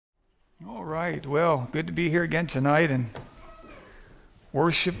All right, well, good to be here again tonight and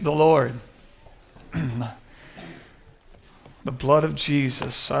worship the Lord. The blood of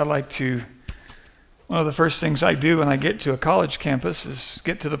Jesus. One of the first things I do when I get to a college campus is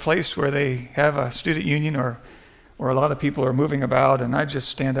get to the place where they have a student union or a lot of people are moving about, and I just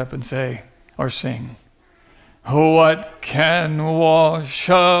stand up and say, or sing, "What can wash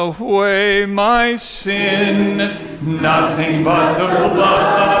away my sin? Nothing but the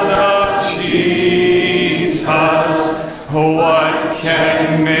blood of Jesus. What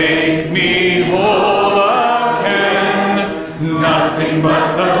can make me whole again? Nothing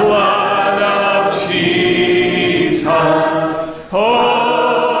but the blood of Jesus.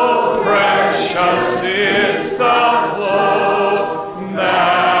 Oh, precious is the flow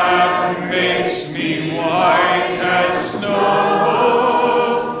that makes me white as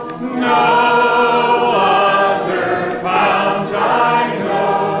snow. No other fount I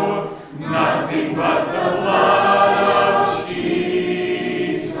know, nothing but the blood of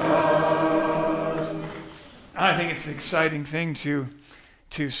Jesus." I think it's an exciting thing to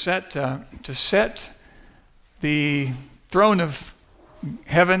set the throne of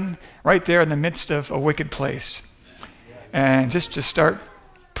heaven right there in the midst of a wicked place, and just to start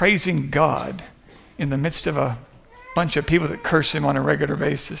praising God in the midst of a bunch of people that curse him on a regular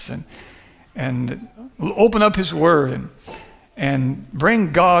basis, and open up his word and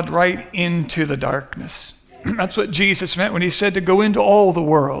bring God right into the darkness. That's what Jesus meant when he said to go into all the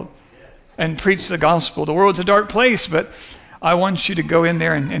world and preach the gospel. The world's a dark place, but I want you to go in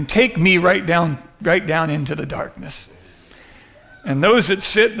there and take me right down into the darkness. And those that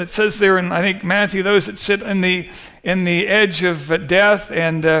sit, it says there in, I think, Matthew, those that sit in the edge of death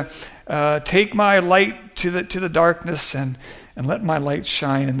and take my light to the darkness and let my light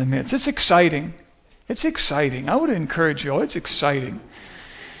shine in the midst. It's exciting. It's exciting. I would encourage you all. It's exciting.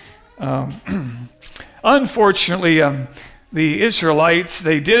 Unfortunately, the Israelites,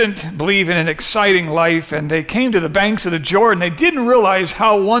 they didn't believe in an exciting life, and they came to the banks of the Jordan. They didn't realize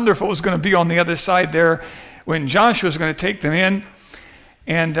how wonderful it was going to be on the other side there when Joshua was going to take them in.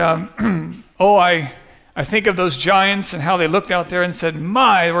 And I think of those giants and how they looked out there and said,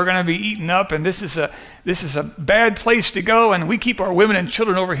 "My, we're going to be eaten up, and this is a bad place to go, and we keep our women and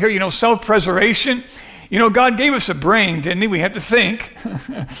children over here." You know, self-preservation. You know, God gave us a brain, didn't he? We have to think.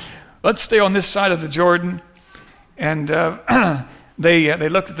 Let's stay on this side of the Jordan. And they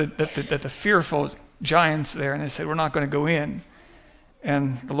looked at the fearful giants there, and they said, "We're not going to go in."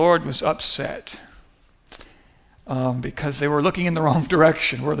 And the Lord was upset because they were looking in the wrong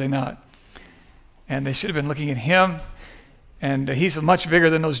direction, were they not? And they should have been looking at him. And he's much bigger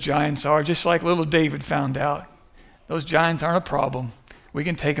than those giants are, just like little David found out. Those giants aren't a problem. We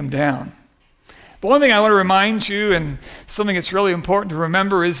can take them down. But one thing I want to remind you, and something that's really important to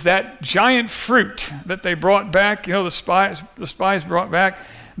remember, is that giant fruit that they brought back, you know, the spies brought back,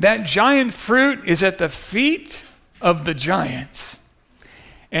 that giant fruit is at the feet of the giants.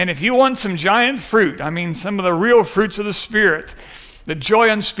 And if you want some giant fruit, I mean some of the real fruits of the Spirit, the joy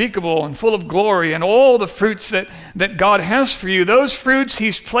unspeakable and full of glory, and all the fruits that God has for you, those fruits,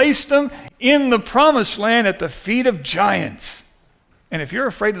 he's placed them in the promised land at the feet of giants. And if you're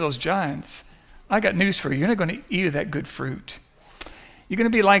afraid of those giants, I got news for you. You're not going to eat of that good fruit. You're going to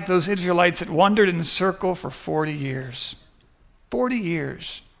be like those Israelites that wandered in a circle for 40 years. 40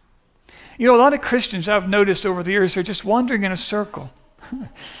 years. You know, a lot of Christians I've noticed over the years are just wandering in a circle.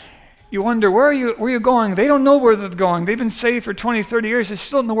 You wonder, where are you going? They don't know where they're going. They've been saved for 20, 30 years. They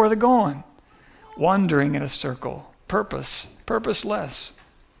still don't know where they're going. Wandering in a circle. Purposeless.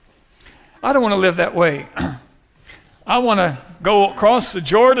 I don't want to live that way. I want to go across the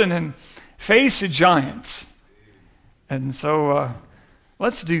Jordan and face the giants. And so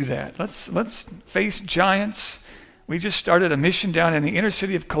let's do that. Let's face giants. We just started a mission down in the inner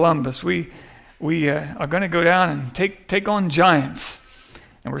city of Columbus. We are going to go down and take on giants.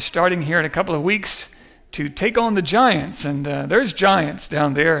 And we're starting here in a couple of weeks to take on the giants. And there's giants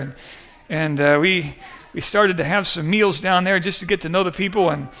down there. And we started to have some meals down there just to get to know the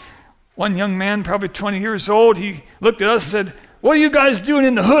people. And one young man, probably 20 years old, he looked at us and said, "What are you guys doing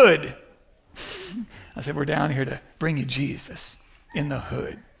in the hood?" I said, "We're down here to bring you Jesus in the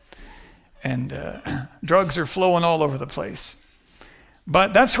hood." And drugs are flowing all over the place.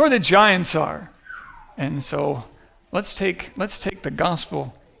 But that's where the giants are. And so let's take the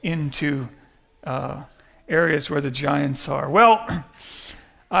gospel into areas where the giants are. Well,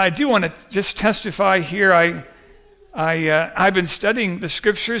 I do want to just testify here. I've been studying the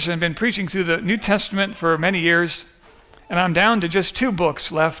scriptures and been preaching through the New Testament for many years, and I'm down to just 2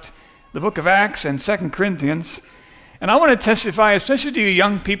 books left, the book of Acts and 2 Corinthians. And I want to testify, especially to you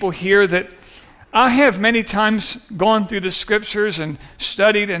young people here, that I have many times gone through the scriptures and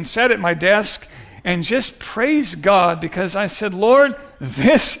studied and sat at my desk and just praised God because I said, Lord,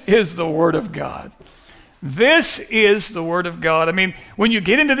 this is the Word of God. This is the Word of God. I mean, when you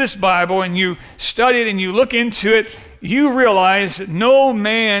get into this Bible and you study it and you look into it, you realize that no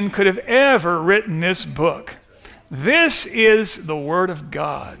man could have ever written this book. This is the Word of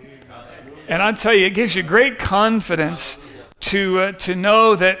God. And I tell you, it gives you great confidence to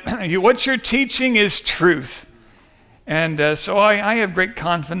know that what you're teaching is truth. And so I have great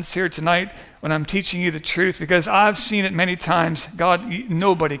confidence here tonight when I'm teaching you the truth, because I've seen it many times. God,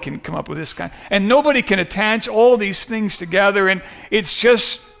 nobody can come up with this kind. And nobody can attach all these things together, and it's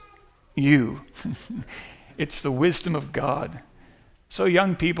just you. It's the wisdom of God. So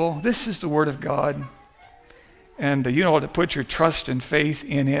young people, this is the Word of God. And you know how to put your trust and faith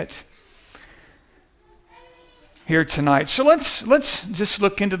in it here tonight. So let's just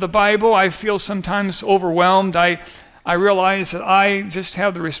look into the Bible. I feel sometimes overwhelmed. I realize that I just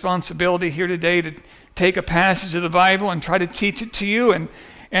have the responsibility here today to take a passage of the Bible and try to teach it to you,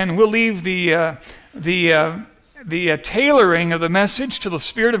 and we'll leave the tailoring of the message to the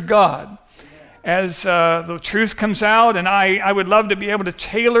Spirit of God as the truth comes out. And I would love to be able to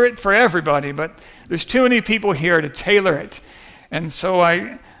tailor it for everybody, but there's too many people here to tailor it. And so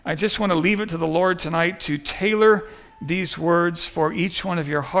I just want to leave it to the Lord tonight to tailor these words for each one of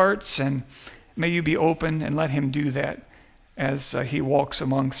your hearts, and may you be open and let Him do that as He walks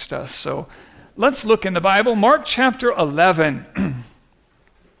amongst us. So let's look in the Bible. Mark chapter 11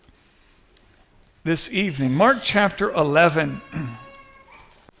 this evening. Mark chapter 11.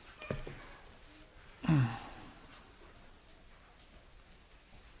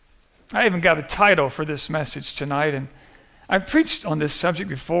 I even got a title for this message tonight, and I've preached on this subject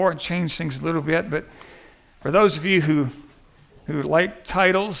before and changed things a little bit, but for those of you who like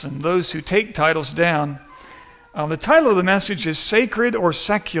titles and those who take titles down, the title of the message is Sacred or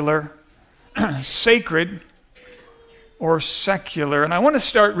Secular. Sacred or Secular. And I want to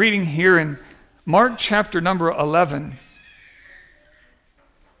start reading here in Mark chapter number 11.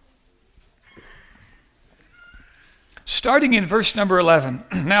 Starting in verse number 11.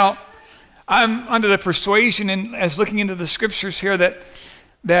 Now, I'm under the persuasion, and as looking into the scriptures here,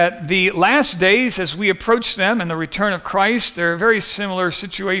 that the last days, as we approach them and the return of Christ, there are very similar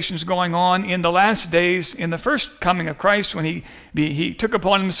situations going on in the last days. In the first coming of Christ, when he took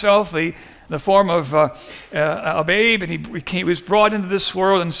upon himself the form of a babe, and he was brought into this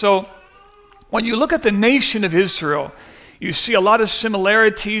world. And so when you look at the nation of Israel, you see a lot of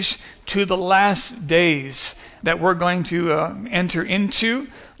similarities to the last days that we're going to enter into,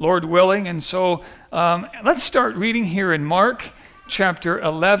 Lord willing. And so let's start reading here in Mark chapter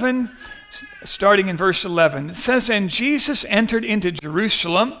 11, starting in verse 11. It says, "And Jesus entered into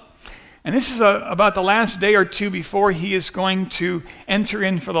Jerusalem," and this is about the last day or two before he is going to enter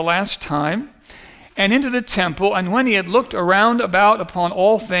in for the last time, "and into the temple, and when he had looked around about upon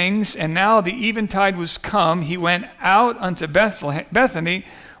all things, and now the eventide was come, he went out unto Bethany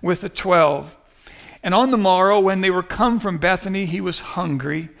with the 12. And on the morrow, when they were come from Bethany, he was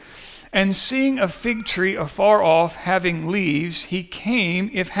hungry. And seeing a fig tree afar off, having leaves, he came,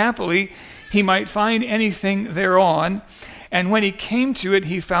 if happily he might find anything thereon. And when he came to it,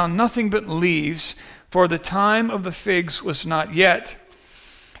 he found nothing but leaves, for the time of the figs was not yet.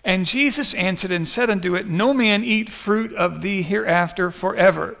 And Jesus answered and said unto it, No man eat fruit of thee hereafter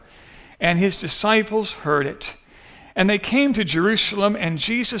forever. And his disciples heard it. And they came to Jerusalem, and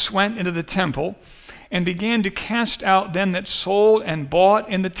Jesus went into the temple, and began to cast out them that sold and bought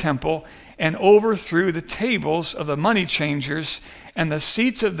in the temple, and overthrew the tables of the money changers, and the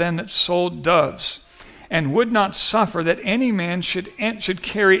seats of them that sold doves, and would not suffer that any man should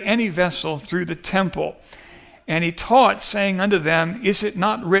carry any vessel through the temple. And he taught, saying unto them, Is it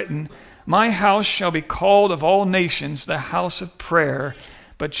not written, My house shall be called of all nations the house of prayer,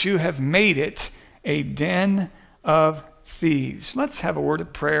 but you have made it a den of thieves." Let's have a word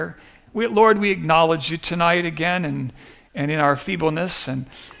of prayer. Lord, we acknowledge you tonight again, and in our feebleness,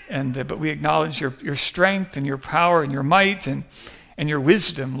 but we acknowledge your strength and your power and your might and your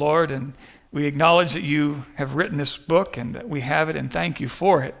wisdom, Lord. And we acknowledge that you have written this book and that we have it, and thank you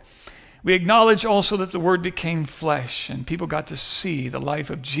for it. We acknowledge also that the Word became flesh and people got to see the life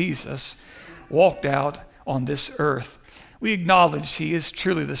of Jesus walked out on this earth. We acknowledge he is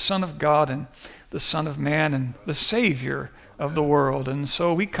truly the Son of God and the Son of Man and the Savior of the world. And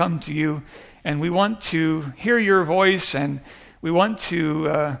so we come to you, and we want to hear your voice, and we want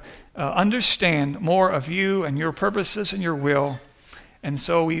to understand more of you and your purposes and your will. And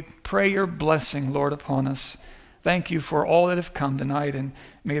so we pray your blessing, Lord, upon us. thank you for all that have come tonight, and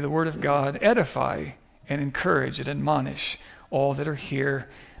may the word of God edify and encourage and admonish all that are here.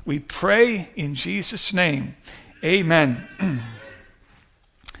 We pray in Jesus' name. Amen.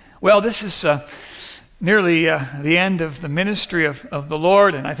 Well, this is nearly the end of the ministry of the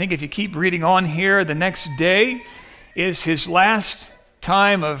Lord, and I think if you keep reading on here, the next day is his last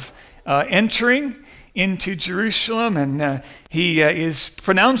time of entering into Jerusalem, and he is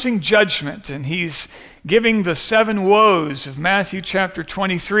pronouncing judgment, and he's giving the 7 woes of Matthew chapter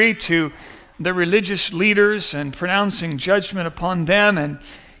 23 to the religious leaders and pronouncing judgment upon them. And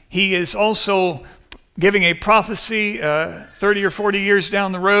he is also giving a prophecy 30 or 40 years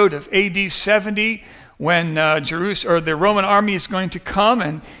down the road of AD 70, when the Roman army is going to come,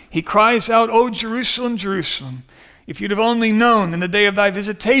 and he cries out, "O Jerusalem, Jerusalem, if you'd have only known in the day of thy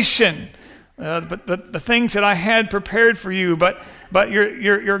visitation but the things that I had prepared for you, but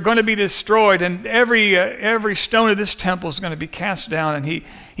you're going to be destroyed, and every stone of this temple is going to be cast down." And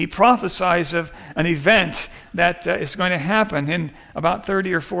he prophesies of an event that is going to happen in about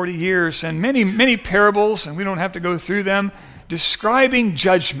 30 or 40 years, and many parables, and we don't have to go through them, describing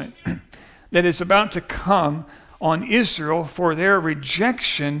judgment that is about to come on Israel for their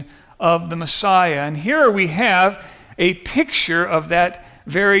rejection of the Messiah. And here we have a picture of that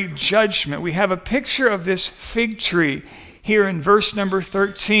very judgment. We have a picture of this fig tree here in verse number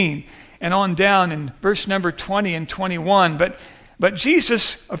 13 and on down in verse number 20 and 21. But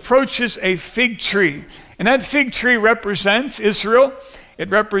Jesus approaches a fig tree, and that fig tree represents Israel. It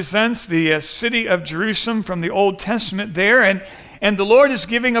represents the city of Jerusalem from the Old Testament there, and the Lord is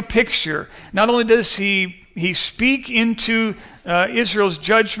giving a picture. Not only does he speak into Israel's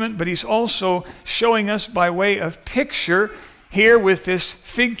judgment, but he's also showing us by way of picture here with this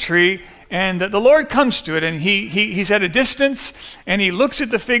fig tree. And the Lord comes to it, and he's at a distance, and he looks at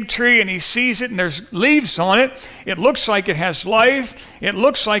the fig tree, and he sees it, and there's leaves on it. It looks like it has life. It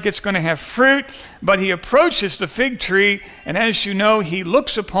looks like it's going to have fruit. But he approaches the fig tree, and as you know, he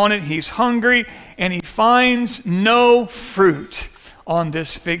looks upon it. He's hungry, and he finds no fruit on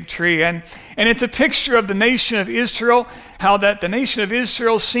this fig tree. And it's a picture of the nation of Israel, how that the nation of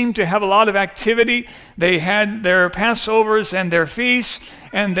Israel seemed to have a lot of activity. They had their Passovers and their feasts,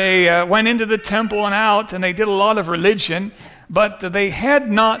 and they went into the temple and out, and they did a lot of religion, but they had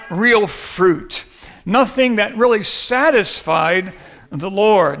not real fruit. Nothing that really satisfied the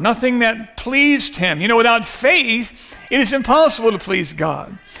Lord, nothing that pleased him. You know, without faith, it is impossible to please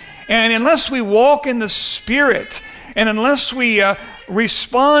God. And unless we walk in the Spirit, and unless we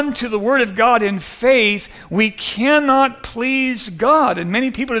respond to the Word of God in faith, we cannot please God. And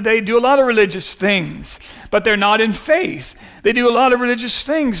many people today do a lot of religious things, but they're not in faith. They do a lot of religious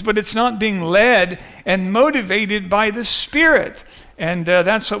things, but it's not being led and motivated by the Spirit. And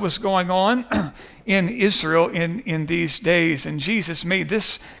that's what was going on in Israel in these days. And Jesus made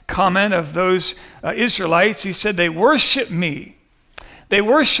this comment of those Israelites. He said, "They worship me. They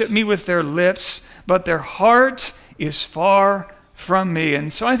worship me with their lips, but their heart is far from me."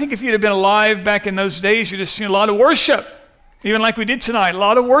 And so I think if you'd have been alive back in those days, you'd have seen a lot of worship, even like we did tonight, a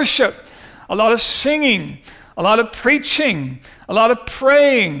lot of worship, a lot of singing, a lot of preaching, a lot of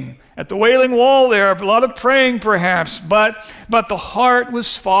praying. At the Wailing Wall there, a lot of praying perhaps, but the heart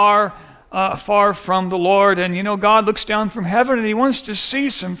was far from the Lord. And you know, God looks down from heaven and he wants to see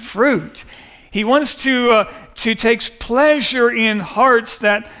some fruit. He wants to take pleasure in hearts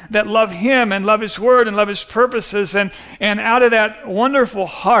that love him and love his word and love his purposes. And out of that wonderful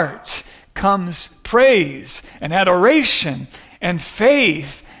heart comes praise and adoration and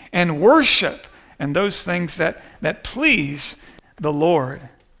faith and worship and those things that please the Lord.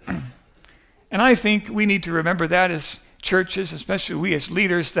 And I think we need to remember that as churches, especially we as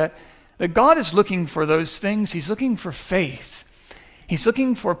leaders, that God is looking for those things. He's looking for faith. He's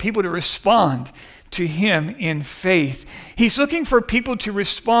looking for people to respond to him in faith. He's looking for people to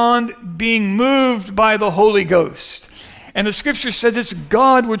respond being moved by the Holy Ghost. And the scripture says it's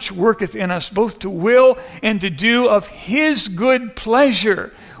God which worketh in us both to will and to do of his good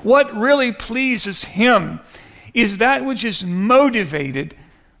pleasure. What really pleases him is that which is motivated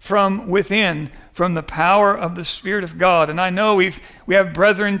from within, from the power of the Spirit of God. And I know we have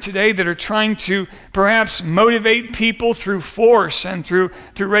brethren today that are trying to perhaps motivate people through force and through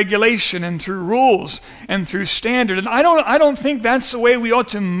regulation and through rules and through standard. And I don't think that's the way we ought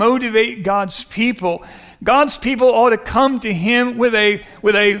to motivate God's people. God's people ought to come to him with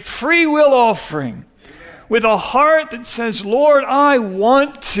a free will offering, with a heart that says, Lord, I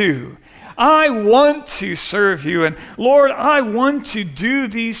want to. I want to serve you. And Lord, I want to do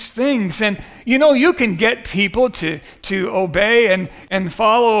these things. And you know, you can get people to obey and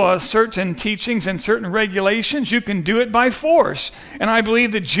follow certain teachings and certain regulations. You can do it by force. And I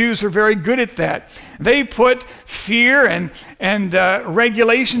believe the Jews are very good at that. They put fear and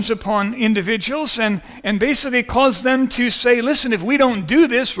regulations upon individuals and basically cause them to say, listen, if we don't do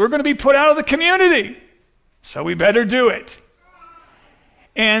this, we're going to be put out of the community. So we better do it.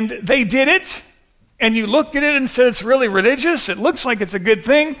 And they did it. And you looked at it and said, it's really religious. It looks like it's a good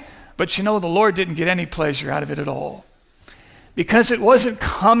thing. But you know, the Lord didn't get any pleasure out of it at all, because it wasn't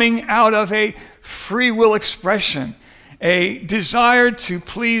coming out of a free will expression, a desire to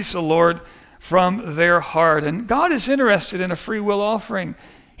please the Lord from their heart. And God is interested in a free will offering.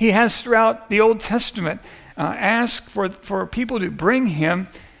 He has throughout the Old Testament asked for people to bring him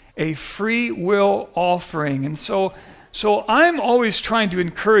a free will offering. And so I'm always trying to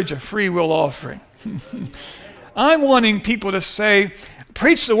encourage a free will offering. I'm wanting people to say,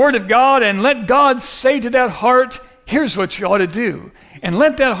 preach the word of God and let God say to that heart, here's what you ought to do. And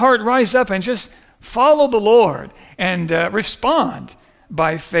let that heart rise up and just follow the Lord and respond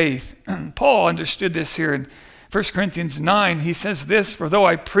by faith. Paul understood this here in 1 Corinthians 9. He says this, for though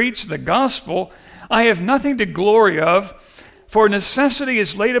I preach the gospel, I have nothing to glory of, for necessity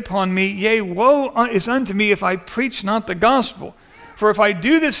is laid upon me, yea, woe is unto me if I preach not the gospel. For if I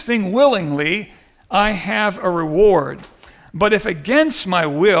do this thing willingly, I have a reward. But if against my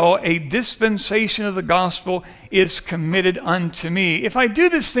will, a dispensation of the gospel is committed unto me. If I do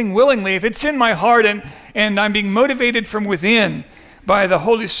this thing willingly, if it's in my heart and I'm being motivated from within by the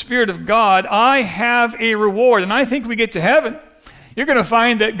Holy Spirit of God, I have a reward. And I think we get to heaven, you're going to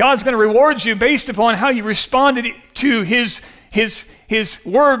find that God's going to reward you based upon how you responded to his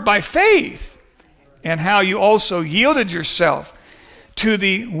word by faith, and how you also yielded yourself to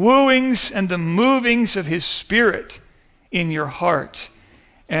the wooings and the movings of his Spirit in your heart.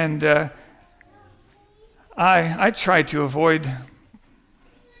 And I try to avoid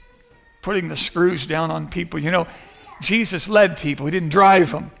putting the screws down on people. You know, Jesus led people. He didn't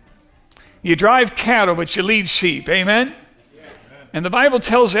drive them. You drive cattle, but you lead sheep. Amen? And the Bible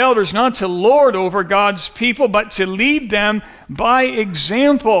tells elders not to lord over God's people, but to lead them by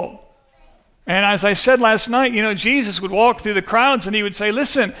example. And as I said last night, you know, Jesus would walk through the crowds and he would say,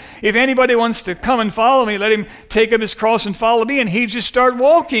 listen, if anybody wants to come and follow me, let him take up his cross and follow me. And he'd just start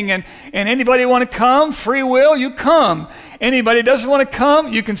walking. And anybody want to come, free will, you come. Anybody doesn't want to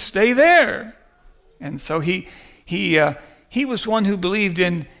come, you can stay there. And so he was one who believed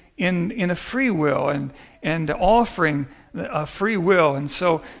in a free will and offering a free will. And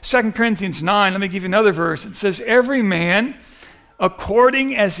so 2 Corinthians 9, let me give you another verse. It says, every man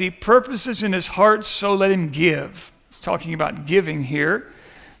according as he purposes in his heart, so let him give. It's talking about giving here.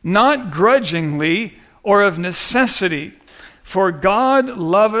 Not grudgingly or of necessity, for God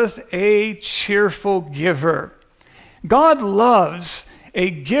loveth a cheerful giver. God loves a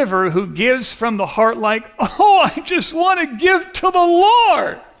giver who gives from the heart like, oh, I just want to give to the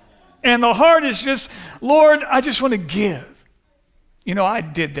Lord. And the heart is just, Lord, I just want to give. You know, I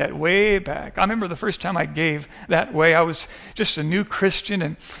did that way back. I remember the first time I gave that way. I was just a new Christian,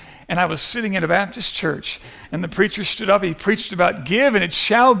 and I was sitting in a Baptist church, and the preacher stood up. He preached about give, and it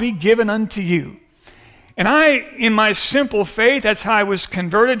shall be given unto you. And I, in my simple faith, that's how I was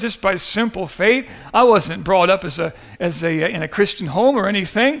converted, just by simple faith. I wasn't brought up in a Christian home or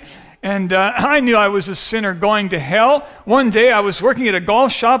anything. And I knew I was a sinner going to hell. One day I was working at a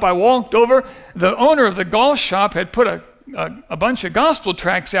golf shop. I walked over. The owner of the golf shop had put a bunch of gospel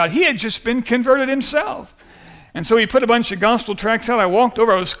tracts out. He had just been converted himself. And so he put a bunch of gospel tracts out. I walked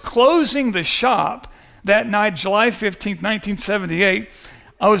over. I was closing the shop that night, July 15th, 1978.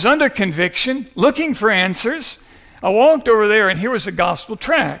 I was under conviction, looking for answers. I walked over there, and here was a gospel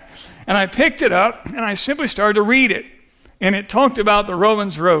tract. And I picked it up, and I simply started to read it. And it talked about the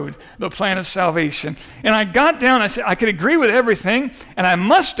Romans road, the plan of salvation. And I got down, I said, I could agree with everything, and I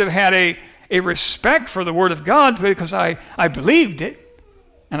must have had a respect for the Word of God because I believed it.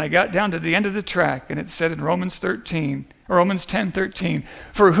 And I got down to the end of the tract, and it said in Romans 10:13,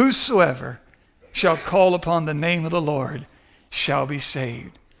 for whosoever shall call upon the name of the Lord shall be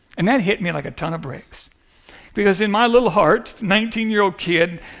saved. And that hit me like a ton of bricks. Because in my little heart, 19-year-old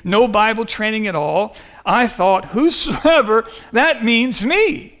kid, no Bible training at all, I thought, whosoever, that means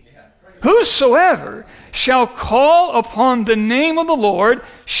me. Whosoever shall call upon the name of the Lord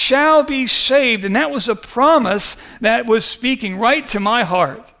shall be saved. And that was a promise that was speaking right to my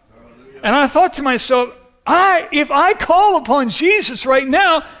heart. And I thought to myself, if I call upon Jesus right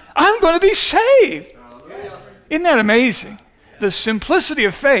now, I'm going to be saved. Isn't that amazing? The simplicity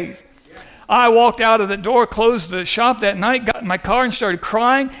of faith. I walked out of the door, closed the shop that night, got in my car and started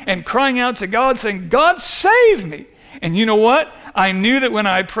crying and crying out to God, saying, God, save me. And you know what? I knew that when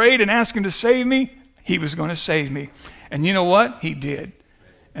I prayed and asked him to save me, he was going to save me. And you know what? He did.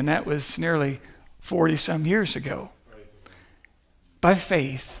 And that was nearly 40-some years ago. By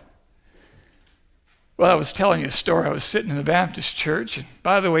faith. Well, I was telling you a story. I was sitting in a Baptist church. And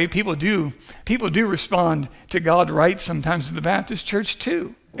by the way, people do respond to God right sometimes in the Baptist church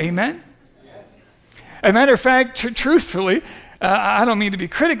too. Amen? Yes. As a matter of fact, truthfully, I don't mean to be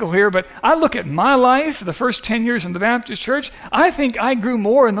critical here, but I look at my life, the first 10 years in the Baptist church, I think I grew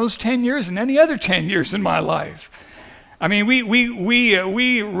more in those 10 years than any other 10 years in my life. I mean, we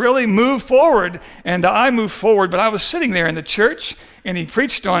really moved forward, and I moved forward, but I was sitting there in the church, and he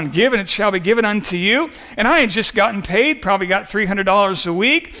preached on give, and it shall be given unto you, and I had just gotten paid, probably got $300 a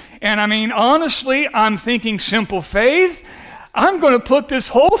week, and I mean, honestly, I'm thinking simple faith. I'm going to put this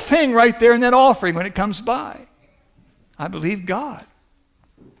whole thing right there in that offering when it comes by. I believe God.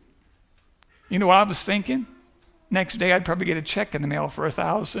 You know what I was thinking? Next day, I'd probably get a check in the mail for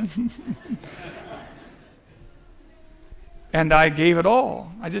 $1,000. And I gave it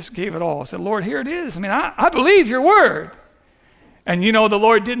all. I just gave it all. I said, Lord, here it is. I mean, I believe your word. And you know, the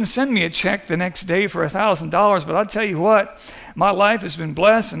Lord didn't send me a check the next day for $1,000, but I'll tell you what, my life has been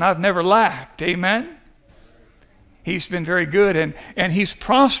blessed and I've never lacked. Amen? He's been very good and he's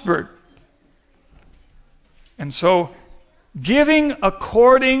prospered. And so, giving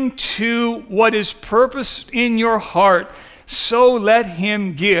according to what is purposed in your heart, so let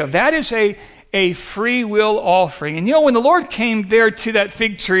him give. That is a free will offering. And you know, when the Lord came there to that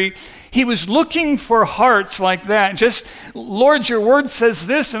fig tree, he was looking for hearts like that. Just, Lord, your word says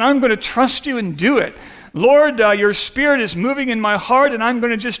this, and I'm going to trust you and do it. Lord, your spirit is moving in my heart, and I'm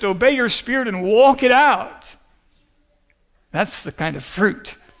going to just obey your spirit and walk it out. That's the kind of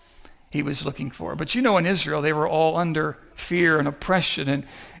fruit he was looking for. But you know, in Israel, they were all under fear and oppression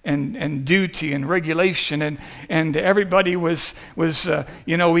and duty and regulation, and everybody was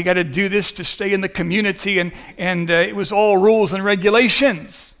you know, we got to do this to stay in the community, and it was all rules and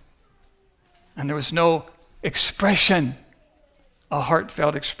regulations. And there was no expression, a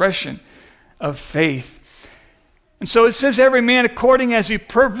heartfelt expression of faith. And so it says, every man according as he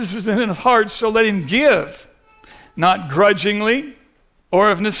purposes in his heart, so let him give, not grudgingly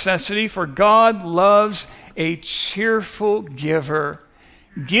or of necessity, for God loves a cheerful giver.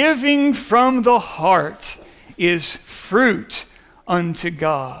 Giving from the heart is fruit unto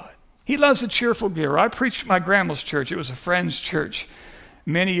God. He loves a cheerful giver. I preached at my grandma's church. It was a friend's church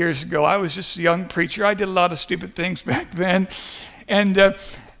many years ago. I was just a young preacher. I did a lot of stupid things back then.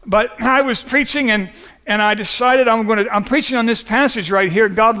 But I was preaching, and I decided I'm preaching on this passage right here.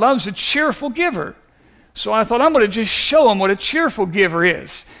 God loves a cheerful giver. So I thought, I'm going to just show them what a cheerful giver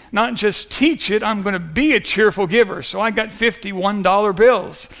is. Not just teach it, I'm going to be a cheerful giver. So I got $51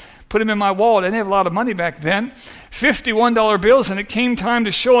 bills, put them in my wallet. I didn't have a lot of money back then. $51 bills, and it came time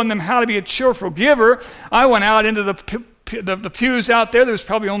to showing them how to be a cheerful giver. I went out into the pews out there. There was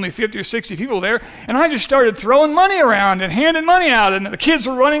probably only 50 or 60 people there, and I just started throwing money around and handing money out, and the kids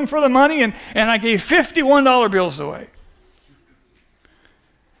were running for the money, and I gave $51 bills away.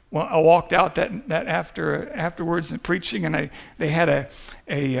 Well, I walked out afterwards and preaching, and they had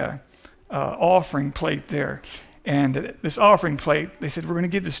a offering plate there, and this offering plate, they said, we're going to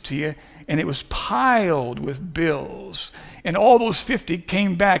give this to you, and it was piled with bills, and all those 50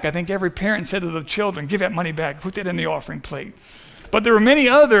 came back. I think every parent said to the children, give that money back, put that in the offering plate. But there were many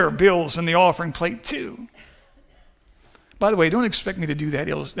other bills in the offering plate too. By the way, don't expect me to do that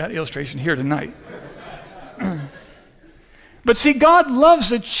illustration here tonight. But see, God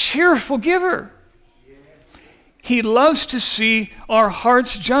loves a cheerful giver. He loves to see our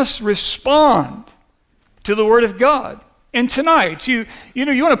hearts just respond to the Word of God. And tonight, you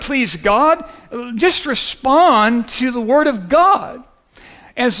want to please God, just respond to the Word of God.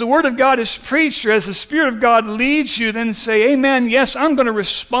 As the Word of God is preached, or as the Spirit of God leads you, then say, amen, yes, I'm going to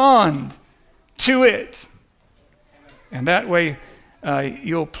respond to it. And that way,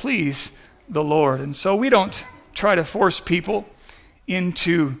 you'll please the Lord. And so we don't try to force people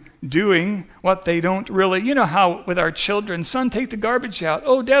into doing what they don't really. You know how with our children, son, take the garbage out.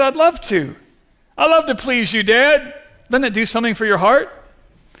 Oh, Dad, I'd love to. I'd love to please you, Dad. Doesn't it do something for your heart?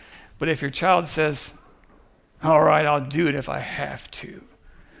 But if your child says, all right, I'll do it if I have to.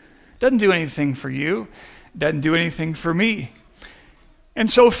 Doesn't do anything for you. Doesn't do anything for me. And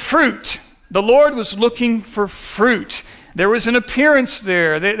so fruit. The Lord was looking for fruit. There was an appearance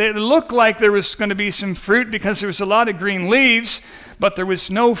there. It looked like there was going to be some fruit because there was a lot of green leaves, but there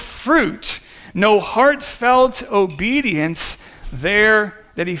was no fruit, no heartfelt obedience there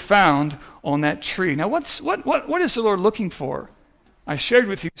that he found on that tree. Now, what is the Lord looking for? I shared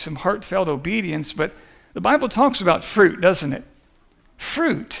with you some heartfelt obedience, but the Bible talks about fruit, doesn't it?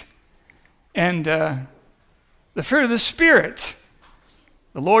 Fruit. And the fruit of the Spirit.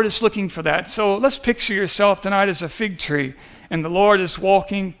 The Lord is looking for that. So let's picture yourself tonight as a fig tree, and the Lord is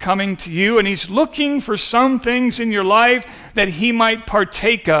walking, coming to you, and he's looking for some things in your life that he might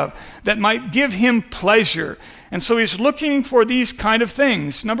partake of, that might give him pleasure. And so he's looking for these kind of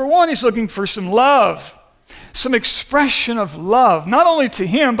things. Number one, he's looking for some love, some expression of love, not only to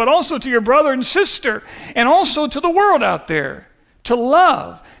him, but also to your brother and sister, and also to the world out there. To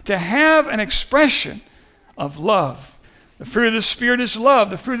love, to have an expression of love. The fruit of the Spirit is love.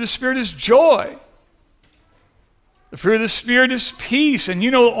 The fruit of the Spirit is joy. The fruit of the Spirit is peace, and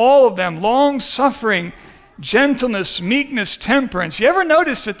you know all of them: long-suffering, gentleness, meekness, temperance. You ever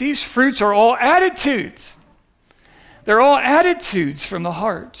notice that these fruits are all attitudes? They're all attitudes from the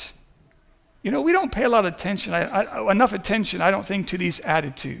heart. You know, we don't pay a lot of attention, enough attention, I don't think, to these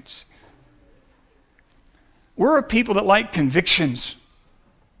attitudes. We're a people that like convictions.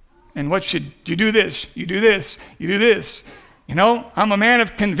 And what should you do this? You do this. You do this. You know, I'm a man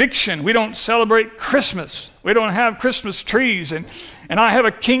of conviction. We don't celebrate Christmas. We don't have Christmas trees. And I have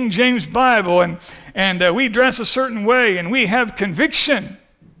a King James Bible. And we dress a certain way. And we have conviction.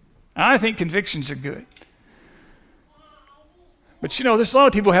 And I think convictions are good. But you know, there's a lot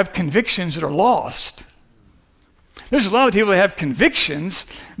of people who have convictions that are lost. There's a lot of people that have convictions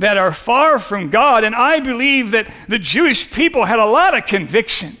that are far from God. And I believe that the Jewish people had a lot of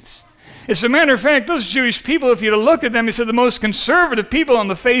convictions. As a matter of fact, those Jewish people, if you look at them, they said the most conservative people on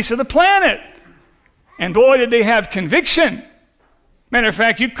the face of the planet. And boy, did they have conviction. Matter of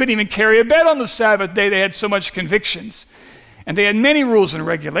fact, you couldn't even carry a bed on the Sabbath day. They had so much convictions. And they had many rules and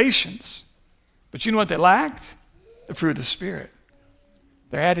regulations. But you know what they lacked? The fruit of the Spirit.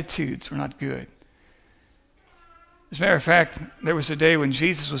 Their attitudes were not good. As a matter of fact, there was a day when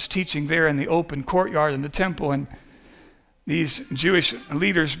Jesus was teaching there in the open courtyard in the temple, and these Jewish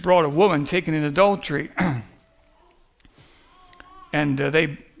leaders brought a woman taken in adultery. And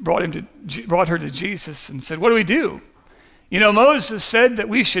they brought her to Jesus and said, "What do we do? You know, Moses said that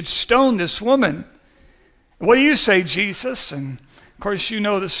we should stone this woman. What do you say, Jesus?" And of course, you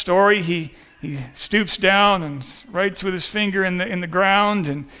know the story. He stoops down and writes with his finger in the ground,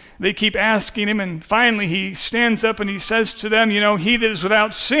 and they keep asking him, and finally he stands up and he says to them, "You know, he that is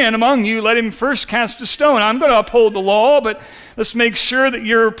without sin among you, let him first cast a stone." I'm going to uphold the law, but let's make sure that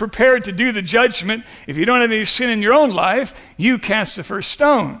you're prepared to do the judgment. If you don't have any sin in your own life, you cast the first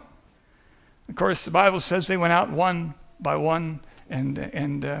stone. Of course, the Bible says they went out one by one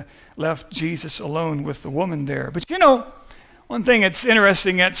and left Jesus alone with the woman there. But you know, one thing that's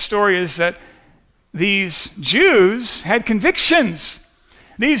interesting in that story is that these Jews had convictions.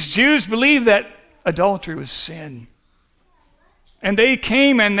 These Jews believed that adultery was sin. And they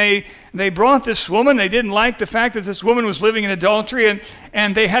came and they brought this woman. They didn't like the fact that this woman was living in adultery,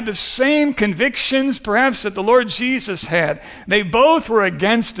 and they had the same convictions perhaps that the Lord Jesus had. They both were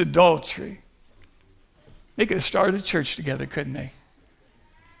against adultery. They could have started a church together, couldn't they?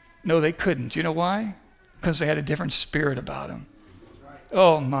 No, they couldn't. You know why? Because they had a different spirit about them.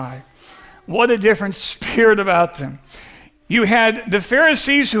 Oh my. What a different spirit about them. You had the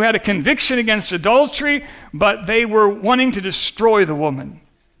Pharisees who had a conviction against adultery, but they were wanting to destroy the woman.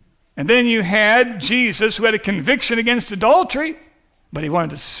 And then you had Jesus who had a conviction against adultery, but he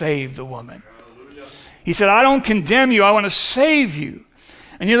wanted to save the woman. He said, "I don't condemn you, I want to save you."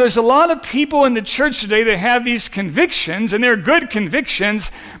 And you know, there's a lot of people in the church today that have these convictions, and they're good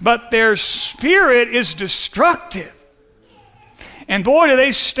convictions, but their spirit is destructive. And boy, do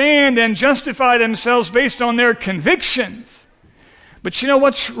they stand and justify themselves based on their convictions. But you know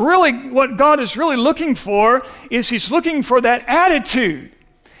what God is really looking for is he's looking for that attitude.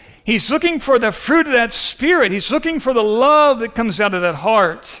 He's looking for the fruit of that spirit. He's looking for the love that comes out of that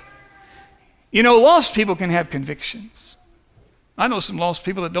heart. You know, lost people can have convictions. I know some lost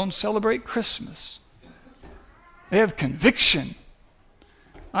people that don't celebrate Christmas. They have conviction.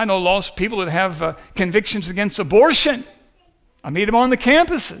 I know lost people that have convictions against abortion. I meet them on the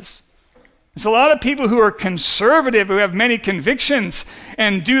campuses. There's a lot of people who are conservative, who have many convictions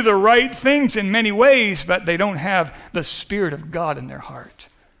and do the right things in many ways, but they don't have the Spirit of God in their heart.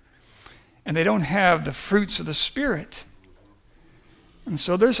 And they don't have the fruits of the Spirit. And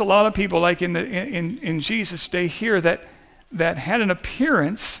so there's a lot of people like in Jesus' day here that had an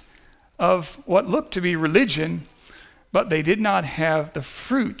appearance of what looked to be religion, but they did not have the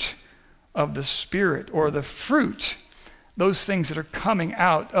fruit of the Spirit, or the fruit, those things that are coming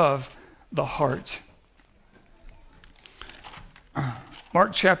out of the heart.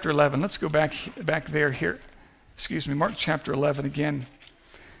 Mark chapter 11. Let's go back there here. Excuse me, Mark chapter 11 again.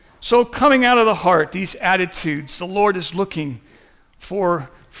 So coming out of the heart, these attitudes, the Lord is looking for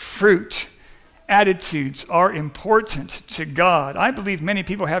fruit. Attitudes are important to God. I believe many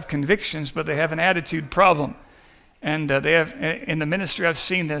people have convictions, but they have an attitude problem. And they have, in the ministry I've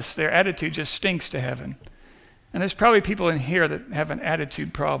seen this, their attitude just stinks to heaven. And there's probably people in here that have an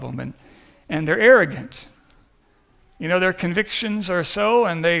attitude problem, and they're arrogant. You know, their convictions are so,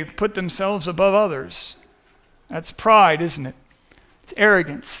 and they put themselves above others. That's pride, isn't it? It's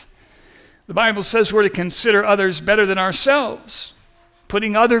arrogance. The Bible says we're to consider others better than ourselves,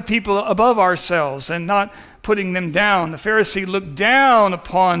 putting other people above ourselves and not putting them down. The Pharisee looked down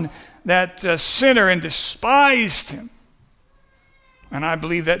upon that sinner and despised him. And I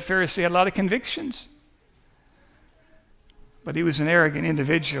believe that Pharisee had a lot of convictions. But he was an arrogant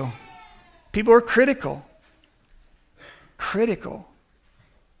individual. People are critical. Critical.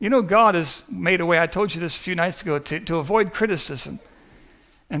 You know, God has made a way, I told you this a few nights ago, to avoid criticism.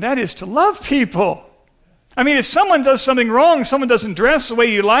 And that is to love people. I mean, if someone does something wrong, someone doesn't dress the way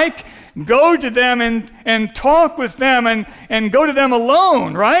you like, go to them and talk with them and go to them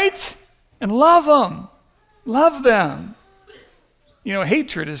alone, right? And love them. Love them. You know,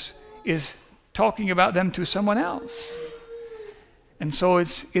 hatred is talking about them to someone else. And so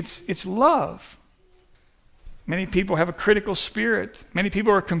it's love. Many people have a critical spirit. Many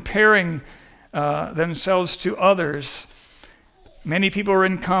people are comparing themselves to others. Many people are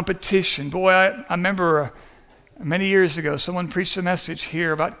in competition. Boy, I remember many years ago, someone preached a message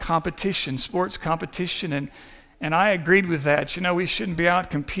here about competition, sports competition, and I agreed with that. You know, we shouldn't be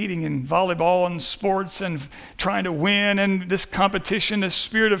out competing in volleyball and sports and trying to win, and this competition, this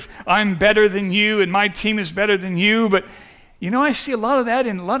spirit of I'm better than you and my team is better than you. But you know, I see a lot of that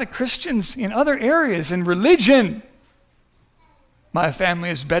in a lot of Christians in other areas, in religion. My family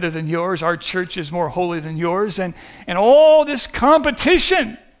is better than yours. Our church is more holy than yours. And all this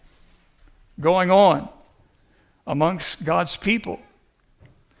competition going on amongst God's people.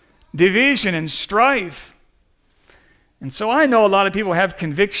 Division and strife. And so I know a lot of people have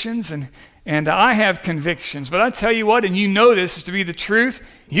convictions, and I have convictions. But I tell you what, and you know this is to be the truth,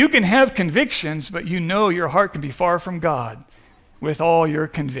 you can have convictions, but you know your heart can be far from God with all your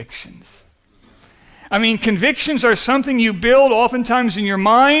convictions. I mean, convictions are something you build oftentimes in your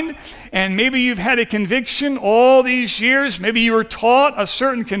mind, and maybe you've had a conviction all these years. Maybe you were taught a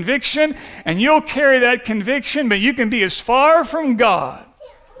certain conviction, and you'll carry that conviction, but you can be as far from God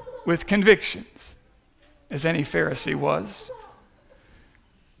with convictions as any Pharisee was.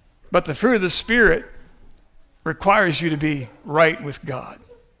 But the fruit of the Spirit requires you to be right with God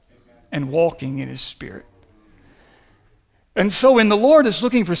and walking in His Spirit. And so when the Lord is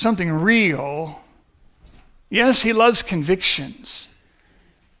looking for something real, yes, He loves convictions,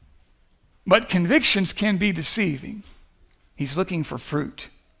 but convictions can be deceiving. He's looking for fruit,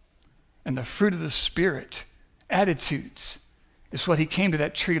 and the fruit of the Spirit, attitudes, is what He came to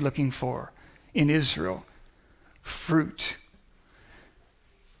that tree looking for in Israel. Fruit.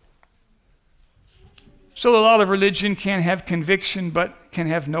 So a lot of religion can have conviction, but can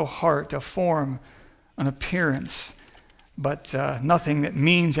have no heart, a form, an appearance, but nothing that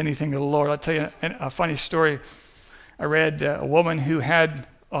means anything to the Lord. I'll tell you a funny story. I read a woman who had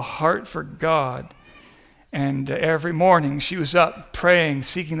a heart for God, and every morning she was up praying,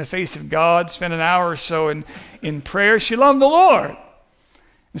 seeking the face of God, spent an hour or so in prayer. She loved the Lord,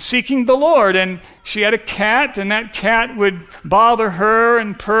 seeking the Lord, and she had a cat, and that cat would bother her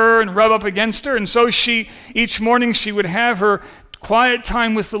and purr and rub up against her, and so each morning she would have her quiet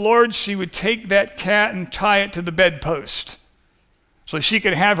time with the Lord. She would take that cat and tie it to the bedpost so she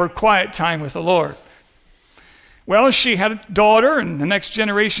could have her quiet time with the Lord. Well, she had a daughter, and the next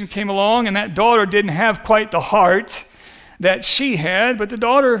generation came along, and that daughter didn't have quite the heart that she had, but the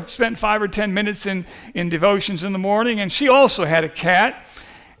daughter spent 5 or 10 minutes in devotions in the morning, and she also had a cat.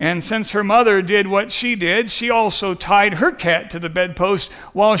 And since her mother did what she did, she also tied her cat to the bedpost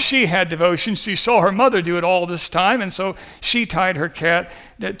while she had devotion. She saw her mother do it all this time, and so she tied her cat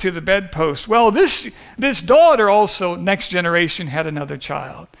to the bedpost. Well, this daughter also, next generation, had another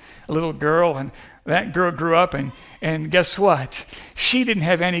child, a little girl, and that girl grew up, and guess what? She didn't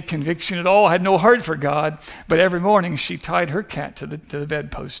have any conviction at all, had no heart for God, but every morning she tied her cat to the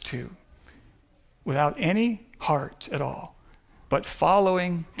bedpost too, without any heart at all, but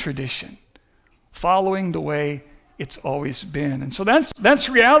following tradition, following the way it's always been. And so that's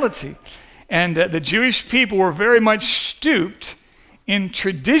reality. And the Jewish people were very much stooped in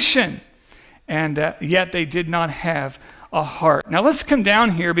tradition, and yet they did not have a heart. Now let's come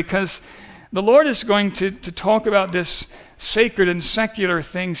down here, because the Lord is going to talk about this sacred and secular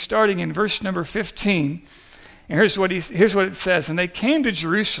thing starting in verse number 15. And here's what it says. And they came to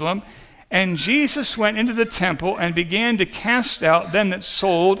Jerusalem, and Jesus went into the temple and began to cast out them that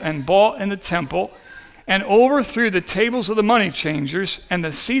sold and bought in the temple, and overthrew the tables of the money changers and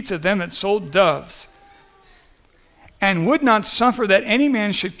the seats of them that sold doves, and would not suffer that any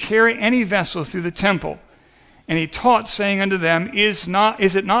man should carry any vessel through the temple. And he taught, saying unto them, Is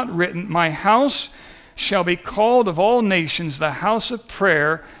it not written, My house shall be called of all nations the house of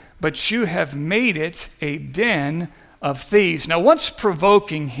prayer, but you have made it a den of thieves. Now, what's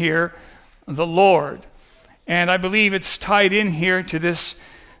provoking here? The Lord. And I believe it's tied in here to this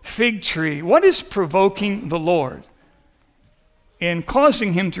fig tree. What is provoking the Lord in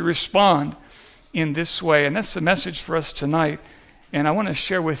causing him to respond in this way? And that's the message for us tonight. And I want to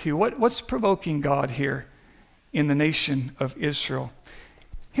share with you what's provoking God here in the nation of Israel.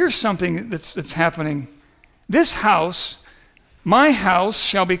 Here's something that's happening. This house, my house,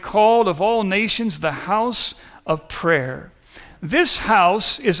 shall be called of all nations the house of prayer. This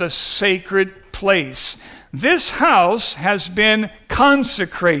house is a sacred place. This house has been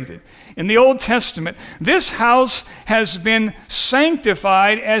consecrated. In the Old Testament, this house has been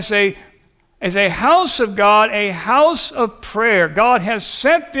sanctified as a house of God, a house of prayer. God has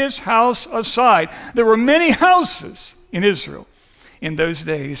set this house aside. There were many houses in Israel in those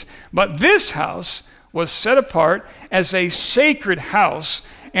days, but this house was set apart as a sacred house,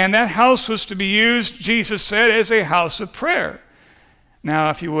 and that house was to be used, Jesus said, as a house of prayer.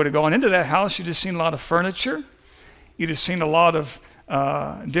 Now, if you would have gone into that house, you'd have seen a lot of furniture. You'd have seen a lot of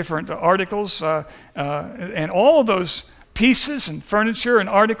different articles, and all of those pieces and furniture and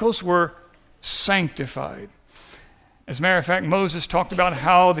articles were sanctified. As a matter of fact, Moses talked about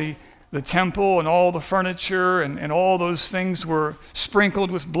how the temple and all the furniture and all those things were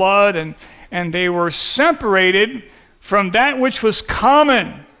sprinkled with blood, and they were separated from that which was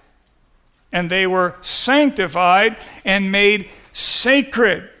common, and they were sanctified and made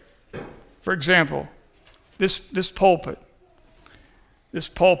sacred. For example, this pulpit. This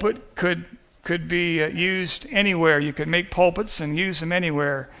pulpit could be used anywhere. You could make pulpits and use them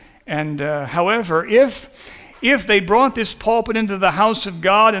anywhere. And however, if they brought this pulpit into the house of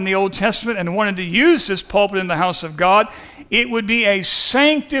God in the Old Testament and wanted to use this pulpit in the house of God, it would be a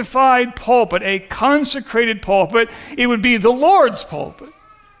sanctified pulpit, a consecrated pulpit. It would be the Lord's pulpit.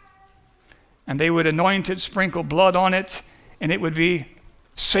 And they would anoint it, sprinkle blood on it, and it would be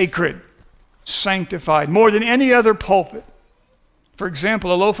sacred, sanctified, more than any other pulpit. For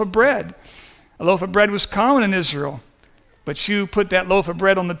example, a loaf of bread. A loaf of bread was common in Israel. But you put that loaf of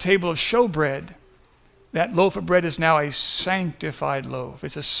bread on the table of showbread. That loaf of bread is now a sanctified loaf.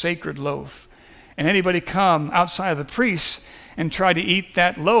 It's a sacred loaf. And anybody come outside of the priests and try to eat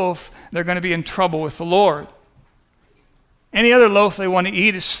that loaf, they're going to be in trouble with the Lord. Any other loaf they want to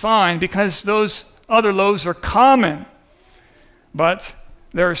eat is fine because those other loaves are common. But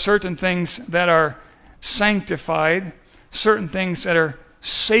there are certain things that are sanctified, certain things that are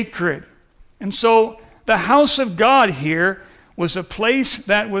sacred. And so the house of God here was a place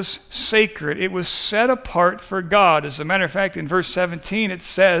that was sacred. It was set apart for God. As a matter of fact, in verse 17 it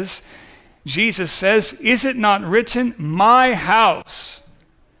says, Jesus says, Is it not written, My house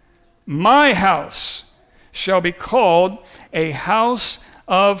shall be called a house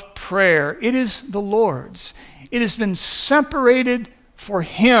of prayer. It is the Lord's. It has been separated for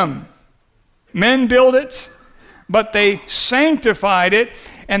Him. Men build it, but they sanctified it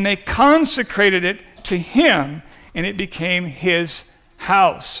and they consecrated it to Him, and it became His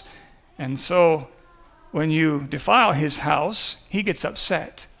house. And so when you defile His house, He gets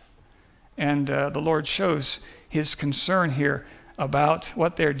upset. And the Lord shows His concern here about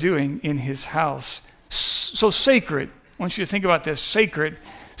what they're doing in His house. So sacred, I want you to think about this, sacred.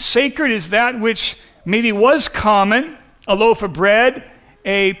 Sacred is that which maybe was common, a loaf of bread,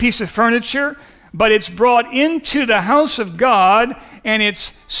 a piece of furniture, but it's brought into the house of God and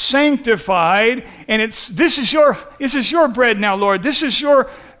it's sanctified, and this is your bread now, Lord. This is your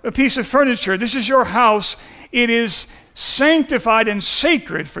piece of furniture. This is your house. It is sanctified and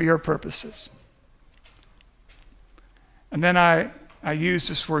sacred for your purposes. And then I use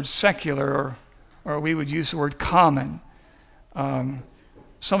this word secular, or we would use the word common.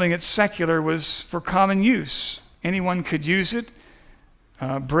 Something that's secular was for common use. Anyone could use it.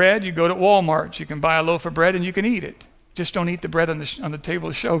 Bread, you go to Walmart, you can buy a loaf of bread and you can eat it. Just don't eat the bread on the table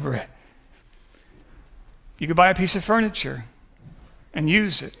of showbread. You could buy a piece of furniture and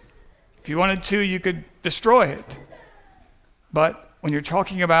use it. If you wanted to, you could destroy it. But when you're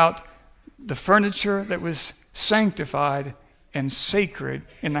talking about the furniture that was sanctified, and sacred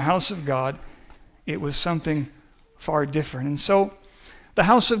in the house of God, it was something far different. And so the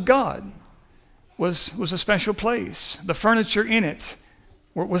house of God was a special place. The furniture in it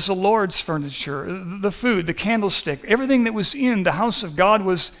was the Lord's furniture. The food, the candlestick, everything that was in the house of God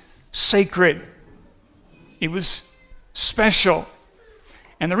was sacred. It was special.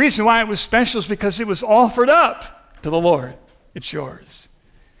 And the reason why it was special is because it was offered up to the Lord. It's yours.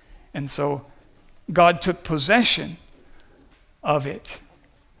 And so God took possession of it.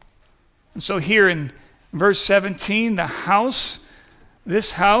 And so here in verse 17,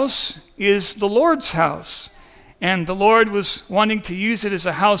 this house is the Lord's house. And the Lord was wanting to use it as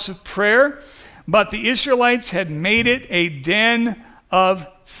a house of prayer, but the Israelites had made it a den of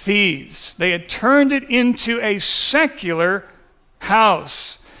thieves. They had turned it into a secular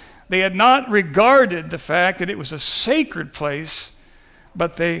house. They had not regarded the fact that it was a sacred place,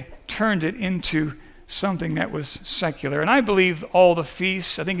 but they turned it into something that was secular. And I believe all the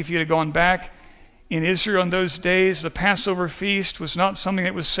feasts, I think if you had gone back in Israel in those days, the Passover feast was not something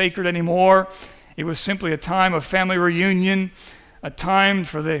that was sacred anymore. It was simply a time of family reunion, a time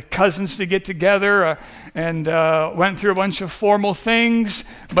for the cousins to get together and went through a bunch of formal things,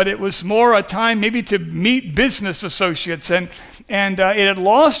 but it was more a time maybe to meet business associates, and it had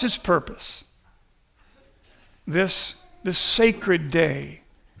lost its purpose. This sacred day,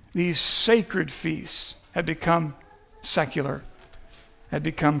 these sacred feasts had become secular, had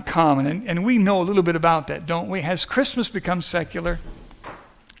become common. And we know a little bit about that, don't we? Has Christmas become secular?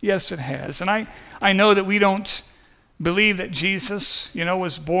 Yes, it has. And I know that we don't believe that Jesus,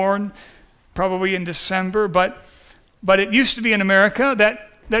 was born probably in December, but it used to be in America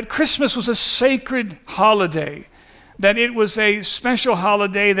that Christmas was a sacred holiday, that it was a special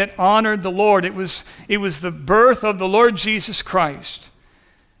holiday that honored the Lord. It was the birth of the Lord Jesus Christ.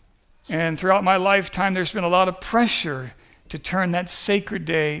 And throughout my lifetime, there's been a lot of pressure to turn that sacred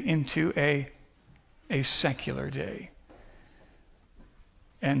day into a secular day.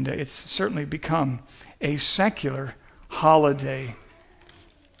 And it's certainly become a secular holiday.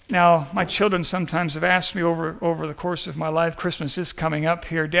 Now, my children sometimes have asked me over the course of my life, Christmas is coming up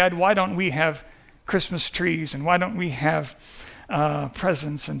here, Dad, why don't we have Christmas trees, and why don't we have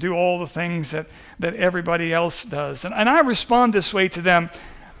presents and do all the things that everybody else does? And I respond this way to them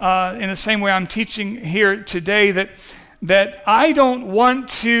in the same way I'm teaching here today, that I don't want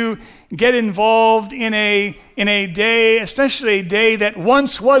to get involved in a day, especially a day that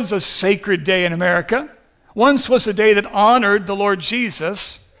once was a sacred day in America, once was a day that honored the Lord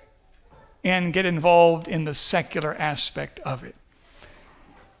Jesus, and get involved in the secular aspect of it.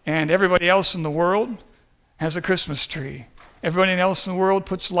 And everybody else in the world has a Christmas tree. Everybody else in the world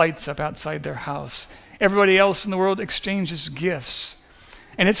puts lights up outside their house. Everybody else in the world exchanges gifts.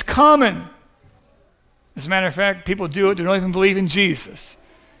 And it's common. As a matter of fact, people do it, they don't even believe in Jesus.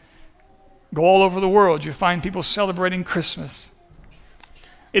 Go all over the world, you find people celebrating Christmas.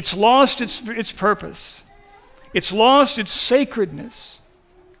 It's lost its purpose. It's lost its sacredness.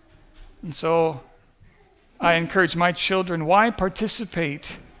 And so I encourage my children, why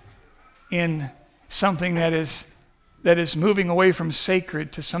participate in something that is moving away from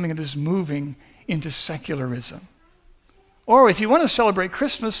sacred to something that is moving into secularism? Or if you want to celebrate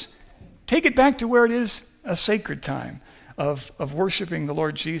Christmas, take it back to where it is a sacred time of worshiping the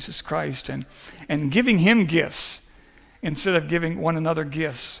Lord Jesus Christ and giving him gifts instead of giving one another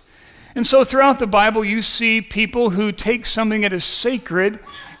gifts. And so throughout the Bible, you see people who take something that is sacred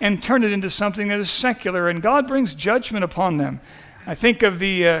and turn it into something that is secular, and God brings judgment upon them. I think of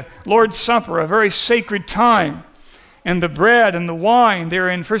the Lord's Supper, a very sacred time, and the bread and the wine there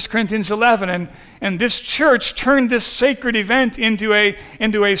in 1 Corinthians 11, and this church turned this sacred event into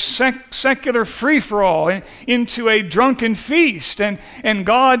a secular free-for-all, into a drunken feast, and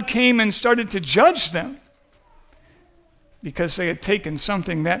God came and started to judge them because they had taken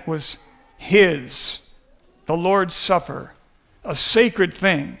something that was his, the Lord's Supper, a sacred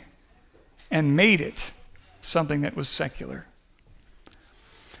thing, and made it something that was secular.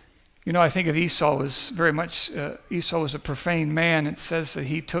 I think of Esau as very much, Esau was a profane man. It says that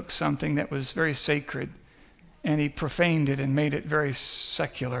he took something that was very sacred and he profaned it and made it very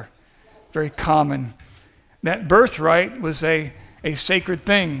secular, very common. That birthright was a sacred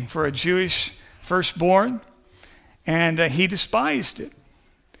thing for a Jewish firstborn, and he despised it.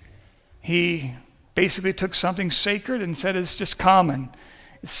 He basically took something sacred and said it's just common.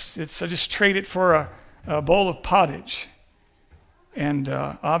 I just trade it for a bowl of pottage. And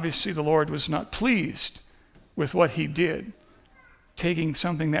obviously the Lord was not pleased with what he did, taking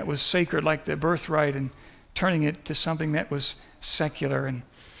something that was sacred like the birthright and turning it to something that was secular.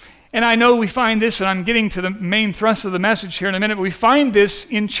 And I know we find this, and I'm getting to the main thrust of the message here in a minute, but we find this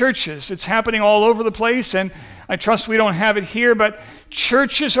in churches. It's happening all over the place, and I trust we don't have it here, but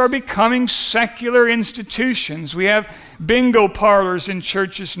churches are becoming secular institutions. We have bingo parlors in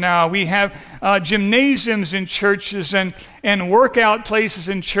churches now. We have gymnasiums in churches and workout places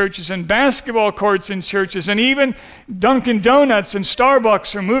in churches and basketball courts in churches, and even Dunkin' Donuts and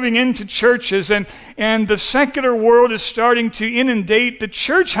Starbucks are moving into churches, and the secular world is starting to inundate the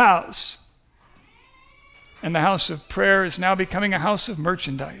church house. And the house of prayer is now becoming a house of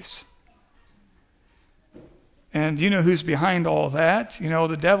merchandise. And you know who's behind all that? You know,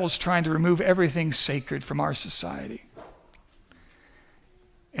 the devil's trying to remove everything sacred from our society.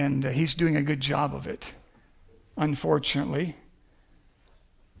 And he's doing a good job of it, unfortunately.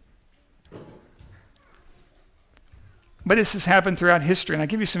 But this has happened throughout history, and I'll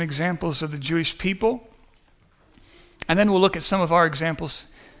give you some examples of the Jewish people, and then we'll look at some of our examples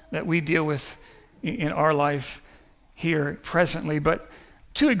that we deal with in our life here presently. But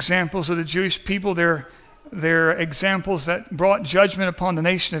two examples of the Jewish people, they're examples that brought judgment upon the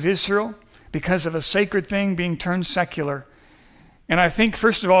nation of Israel because of a sacred thing being turned secular. And I think,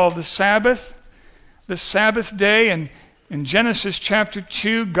 first of all, the Sabbath day, and in Genesis chapter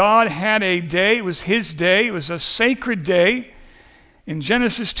 2, God had a day. It was his day. It was a sacred day. In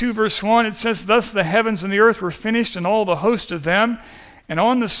Genesis 2, verse 1, it says, "Thus the heavens and the earth were finished, and all the host of them. And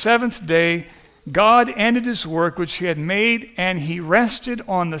on the seventh day, God ended his work which he had made, and he rested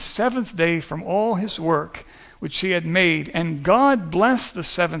on the seventh day from all his work which he had made. And God blessed the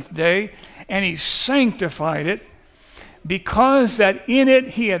seventh day, and he sanctified it, because that in it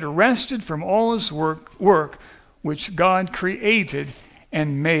he had rested from all his work which God created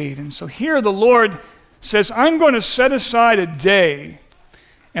and made." And so here the Lord says, I'm going to set aside a day,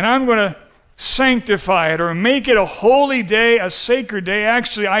 and I'm going to sanctify it, or make it a holy day, a sacred day.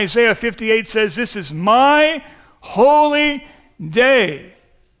 Actually, Isaiah 58 says, this is my holy day.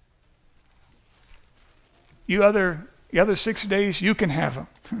 The other 6 days, you can have them.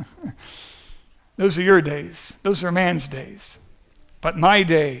 Those are your days. Those are man's days. But my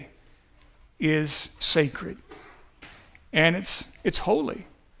day is sacred. And it's holy.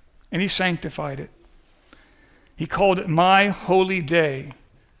 And he sanctified it. He called it my holy day.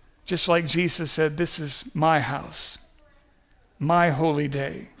 Just like Jesus said, this is my house, my holy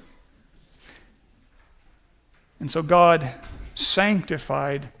day. And so God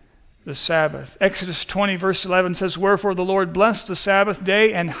sanctified the Sabbath. Exodus 20 verse 11 says, "Wherefore the Lord blessed the Sabbath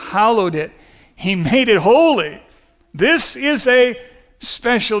day and hallowed it." He made it holy. This is a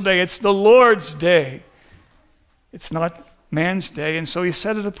special day. It's the Lord's day. It's not man's day. And so he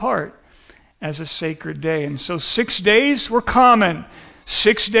set it apart as a sacred day. And so 6 days were common.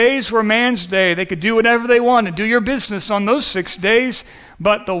 6 days were man's day. They could do whatever they wanted, do your business on those 6 days.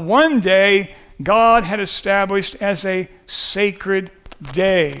 But the one day God had established as a sacred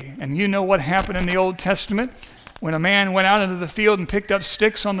day. And you know what happened in the Old Testament? When a man went out into the field and picked up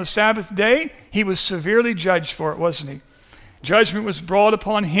sticks on the Sabbath day, he was severely judged for it, wasn't he? Judgment was brought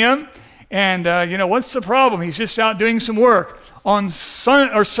upon him. And what's the problem? He's just out doing some work on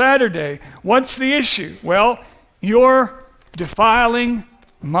Saturday. What's the issue? Well, you're defiling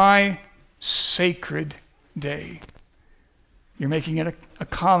my sacred day. You're making it a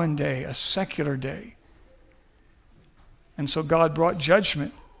common day, a secular day. And so God brought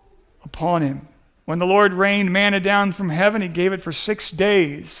judgment upon him. When the Lord rained manna down from heaven, he gave it for 6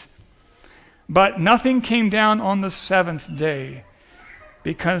 days. But nothing came down on the seventh day,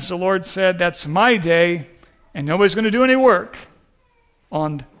 because the Lord said, that's my day, and nobody's going to do any work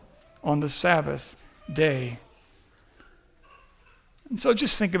on the Sabbath day. And so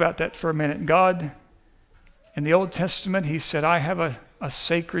just think about that for a minute. God, in the Old Testament, he said, I have a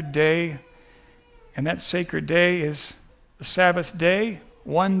sacred day, and that sacred day is the Sabbath day,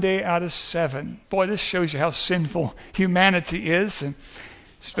 1 day out of 7. Boy, this shows you how sinful humanity is, and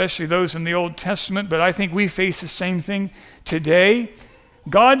especially those in the Old Testament, but I think we face the same thing today.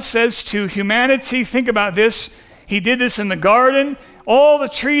 God says to humanity, think about this, he did this in the garden, all the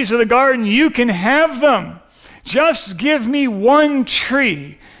trees of the garden, you can have them. Just give me one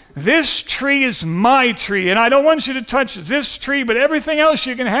tree. This tree is my tree, and I don't want you to touch this tree, but everything else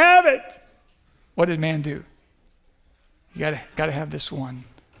you can have it. What did man do? You got to have this one.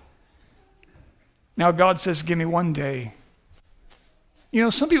 Now God says, give me 1 day. You know,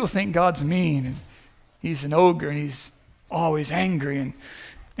 some people think God's mean, and he's an ogre, and he's always angry,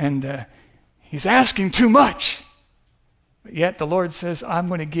 and he's asking too much. But yet the Lord says, I'm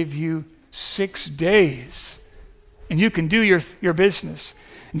going to give you 6 days, and you can do your business,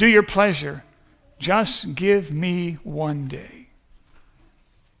 do your pleasure. Just give me 1 day.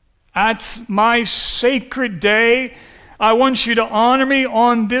 That's my sacred day. I want you to honor me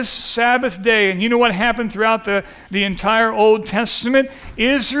on this Sabbath day. And you know what happened throughout the entire Old Testament?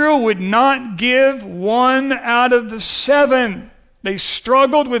 Israel would not give 1 out of the 7. They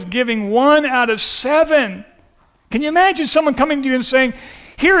struggled with giving 1 out of 7. Can you imagine someone coming to you and saying,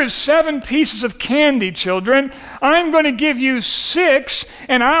 here is 7 pieces of candy, children. I'm going to give you 6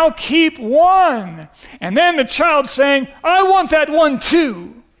 and I'll keep 1. And then the child saying, I want that one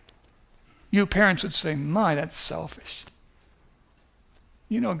too. You parents would say, my, that's selfish.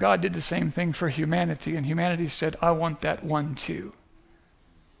 You know, God did the same thing for humanity, and humanity said, I want that one too.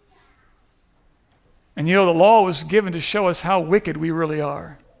 And you know, the law was given to show us how wicked we really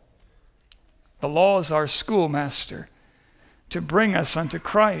are. The law is our schoolmaster to bring us unto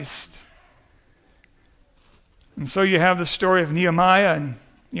Christ. And so you have the story of Nehemiah, and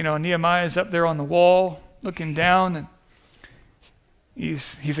you know, Nehemiah is up there on the wall looking down, and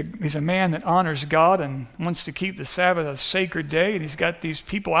He's a man that honors God and wants to keep the Sabbath a sacred day, and he's got these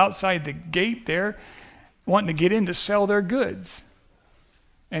people outside the gate there wanting to get in to sell their goods.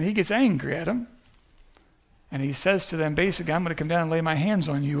 And he gets angry at them, and he says to them, basically, I'm going to come down and lay my hands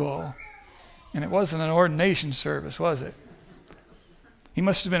on you all. And it wasn't an ordination service, was it? He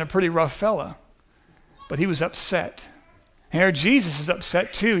must have been a pretty rough fella, but he was upset. Here Jesus is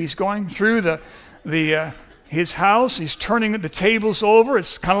upset too. He's going through his house, he's turning the tables over.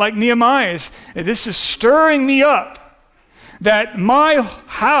 It's kind of like Nehemiah's. This is stirring me up that my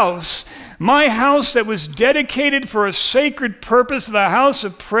house that was dedicated for a sacred purpose, the house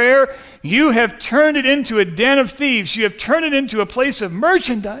of prayer, you have turned it into a den of thieves. You have turned it into a place of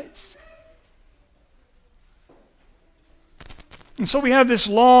merchandise. And so we have this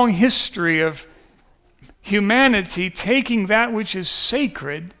long history of humanity taking that which is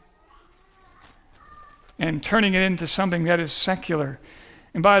sacred and turning it into something that is secular.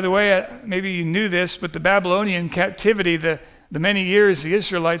 And by the way, maybe you knew this, but the Babylonian captivity, the many years the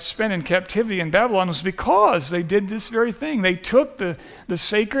Israelites spent in captivity in Babylon was because they did this very thing. They took the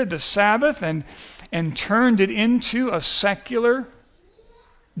sacred, the Sabbath, and turned it into a secular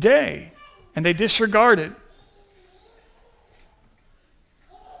day. And they disregarded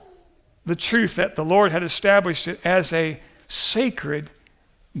the truth that the Lord had established it as a sacred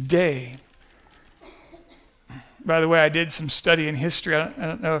day. By the way, I did some study in history. I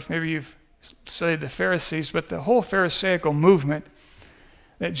don't know if maybe you've studied the Pharisees, but the whole Pharisaical movement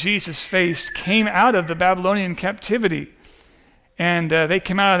that Jesus faced came out of the Babylonian captivity. And they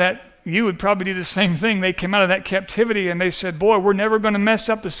came out of that. You would probably do the same thing. They came out of that captivity and they said, boy, we're never going to mess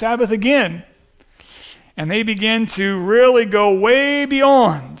up the Sabbath again. And they began to really go way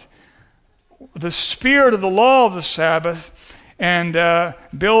beyond the spirit of the law of the Sabbath and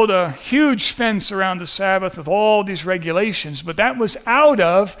build a huge fence around the Sabbath with all these regulations. But that was out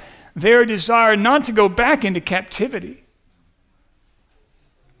of their desire not to go back into captivity.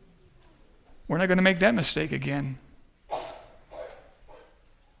 We're not going to make that mistake again.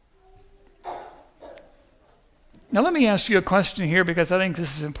 Now let me ask you a question here, because I think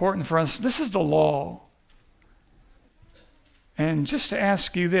this is important for us. This is the law. And just to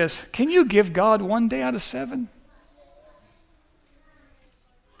ask you this, can you give God 1 day out of 7?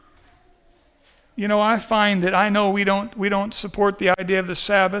 You know, I find that I know we don't support the idea of the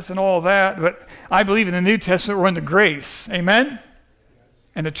Sabbath and all that, but I believe in the New Testament we're under grace. Amen?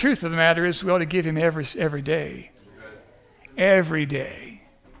 And the truth of the matter is we ought to give him every day. Every day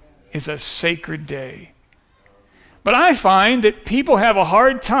is a sacred day. But I find that people have a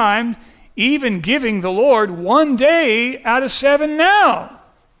hard time even giving the Lord 1 day out of 7 now.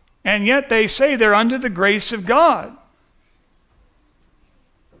 And yet they say they're under the grace of God.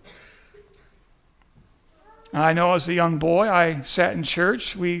 I know as a young boy, I sat in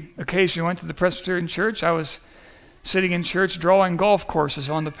church. We occasionally went to the Presbyterian church. I was sitting in church drawing golf courses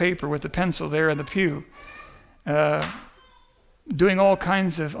on the paper with the pencil there in the pew, doing all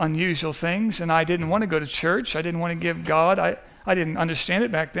kinds of unusual things. And I didn't want to go to church. I didn't want to give God. I didn't understand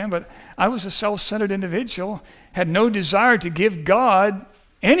it back then, but I was a self-centered individual, had no desire to give God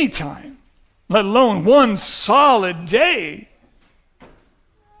any time, let alone 1 solid day.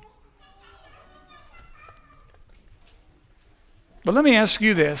 But let me ask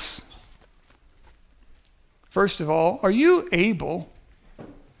you this. First of all, are you able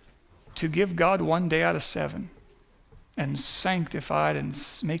to give God 1 day out of 7 and sanctify it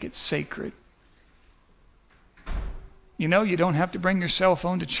and make it sacred? You know, you don't have to bring your cell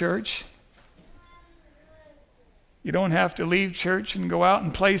phone to church. You don't have to leave church and go out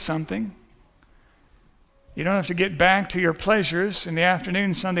and play something. You don't have to get back to your pleasures in the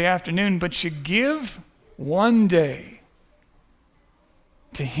afternoon, Sunday afternoon, but you give 1 day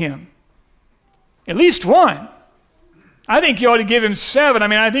to him. At least one. I think you ought to give him 7. I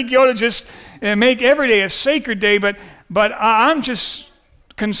mean, I think you ought to just make every day a sacred day, but I'm just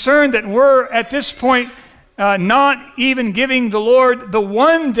concerned that we're at this point not even giving the Lord the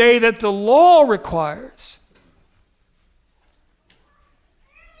one day that the law requires.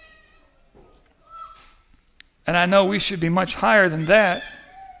 And I know we should be much higher than that.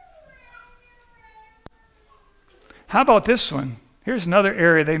 How about this one? Here's another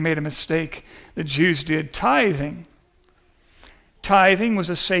area they made a mistake. The Jews did. Tithing. Tithing was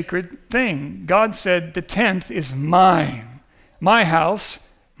a sacred thing. God said, the 10th is mine. My house,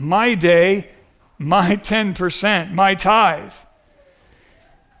 my day, my 10%, my tithe.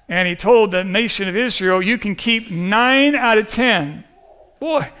 And he told the nation of Israel, you can keep 9 out of 10.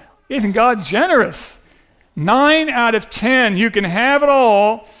 Boy, isn't God generous? 9 out of 10, you can have it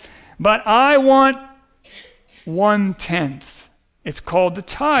all, but I want 1/10. It's called the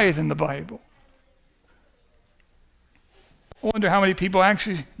tithe in the Bible. I wonder how many people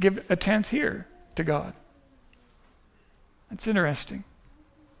actually give 1/10 here to God. That's interesting.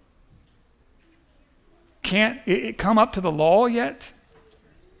 Can't it come up to the law yet?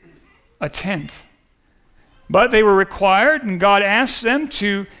 1/10. But they were required, and God asked them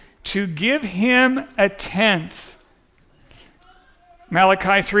to give him 1/10.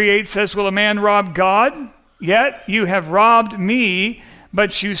 Malachi 3:8 says, will a man rob God? Yet you have robbed me.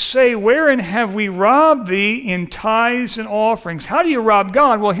 But you say, wherein have we robbed thee? In tithes and offerings. How do you rob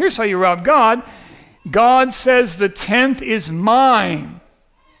God? Well, here's how you rob God. God says the 10th is mine.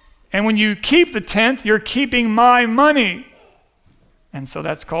 And when you keep the 10th, you're keeping my money. And so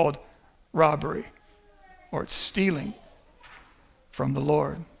that's called robbery, or it's stealing from the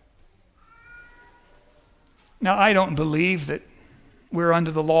Lord. Now, I don't believe that we're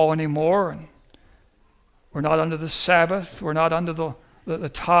under the law anymore, and we're not under the Sabbath, we're not under the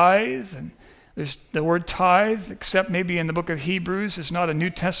tithe, and there's the word tithe, except maybe in the book of Hebrews, is not a New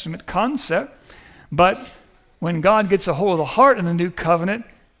Testament concept. But when God gets a hold of the heart in the new covenant,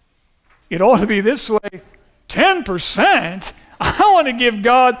 it ought to be this way: 10%. I want to give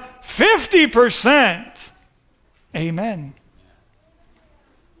God 50%. Amen.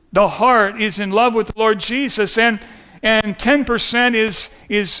 The heart is in love with the Lord Jesus, and 10%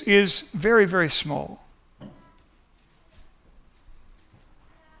 is very, very small.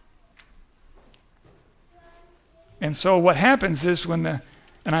 And so what happens is and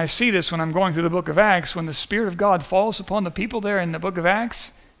I see this when I'm going through the book of Acts, when the Spirit of God falls upon the people there in the book of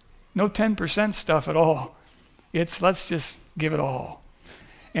Acts, no 10% stuff at all. It's let's just give it all.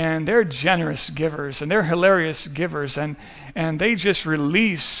 And they're generous givers, and they're hilarious givers, and they just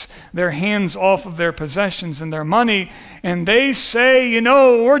release their hands off of their possessions and their money, and they say,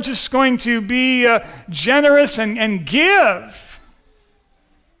 we're just going to be generous and give.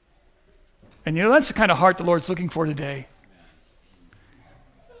 And that's the kind of heart the Lord's looking for today.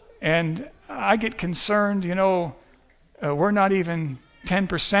 And I get concerned, we're not even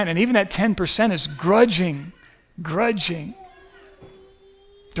 10%, and even that 10% is grudging.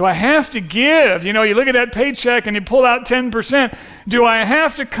 Do I have to give? You look at that paycheck and you pull out 10%. Do I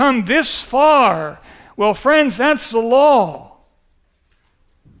have to come this far? Well, friends, that's the law.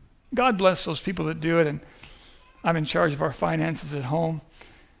 God bless those people that do it, and I'm in charge of our finances at home.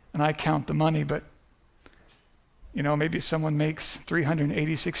 And I count the money, but, maybe someone makes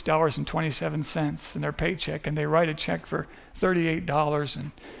 $386.27 in their paycheck, and they write a check for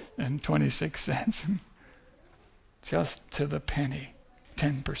 $38.26. Just to the penny,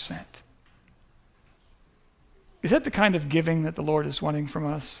 10%. Is that the kind of giving that the Lord is wanting from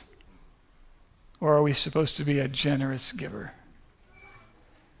us? Or are we supposed to be a generous giver?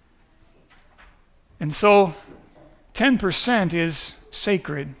 And so, 10% is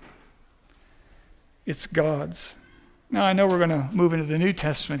sacred. It's God's. Now, I know we're going to move into the New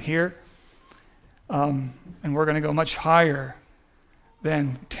Testament here, and we're going to go much higher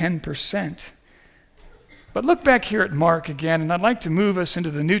than 10%. But look back here at Mark again, and I'd like to move us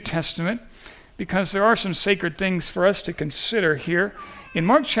into the New Testament because there are some sacred things for us to consider here. In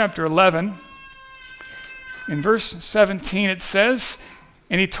Mark chapter 11, in verse 17, it says,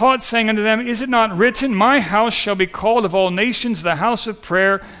 and he taught, saying unto them, is it not written, my house shall be called of all nations the house of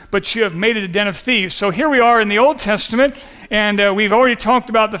prayer, but you have made it a den of thieves? So here we are in the Old Testament, and we've already talked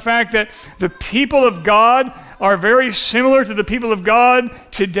about the fact that the people of God are very similar to the people of God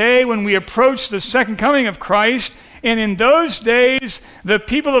today when we approach the second coming of Christ. And in those days, the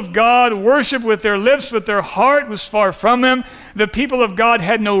people of God worshiped with their lips, but their heart was far from them. The people of God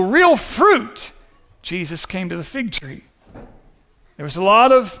had no real fruit. Jesus came to the fig tree. There was a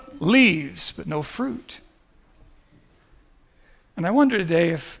lot of leaves, but no fruit. And And I wonder today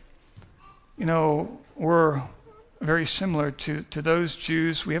if, we're very similar to those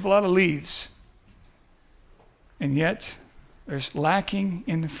Jews. We have a lot of leaves, and yet there's lacking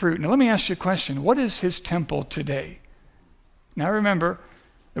in fruit. Now let me ask you a question. What is his temple today? Now remember,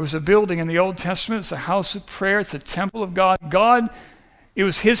 there was a building in the Old Testament. It's a house of prayer. It's a temple of God. It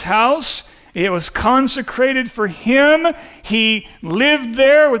was his house. It was consecrated for him. He lived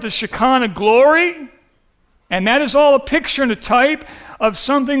there with the Shekinah glory. And that is all a picture and a type of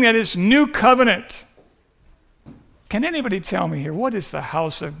something that is new covenant. Can anybody tell me here, what is the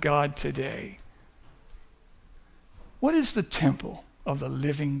house of God today? What is the temple of the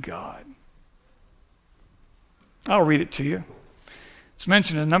living God? I'll read it to you. It's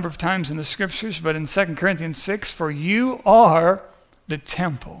mentioned a number of times in the scriptures, but in 2 Corinthians 6, for you are the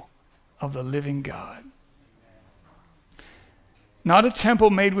temple of the living God. Not a temple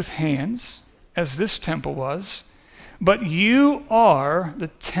made with hands, as this temple was, but you are the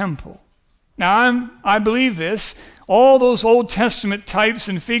temple. Now, I believe this. All those Old Testament types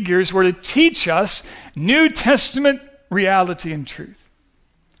and figures were to teach us New Testament reality and truth.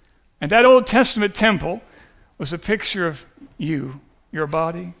 And that Old Testament temple was a picture of you, your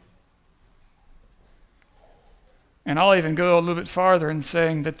body. And I'll even go a little bit farther in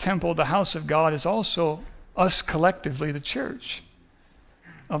saying the temple, the house of God, is also us collectively, the church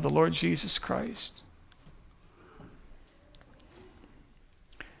of the Lord Jesus Christ.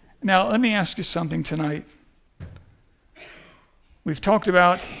 Now, let me ask you something tonight. We've talked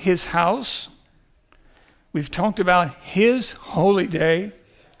about his house. We've talked about his holy day.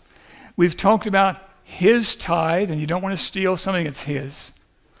 We've talked about his tithe, and you don't want to steal something that's his.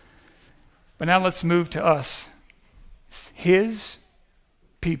 But now let's move to us. It's his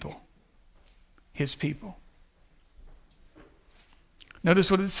people. His people.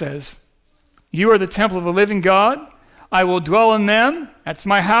 Notice what it says. You are the temple of the living God. I will dwell in them. That's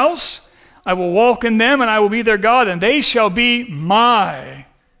my house. I will walk in them, and I will be their God, and they shall be my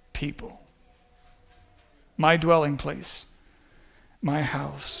people. My dwelling place. My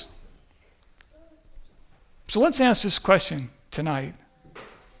house. So let's ask this question tonight.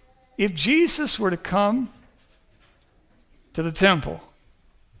 If Jesus were to come to the temple,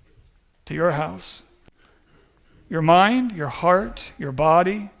 to your house, your mind, your heart, your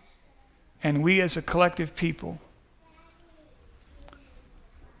body, and we as a collective people,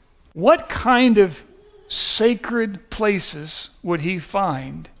 what kind of sacred places would he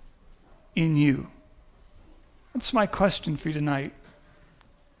find in you? That's my question for you tonight.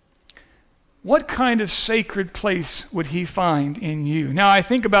 What kind of sacred place would he find in you? Now, I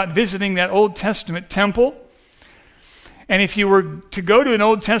think about visiting that Old Testament temple. And if you were to go to an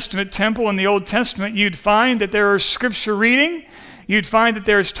Old Testament temple in the Old Testament, you'd find that there is scripture reading. You'd find that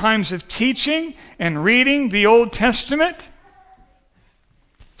there's times of teaching and reading the Old Testament.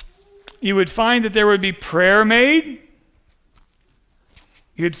 You would find that there would be prayer made.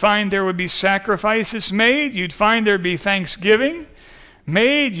 You'd find there would be sacrifices made. You'd find there'd be thanksgiving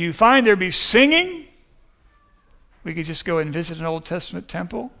made. You find there'd be singing. We could just go and visit an Old Testament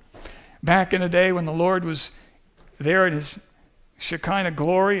temple. Back in the day when the Lord was there in his Shekinah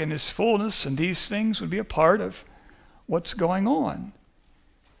glory and his fullness, and these things would be a part of what's going on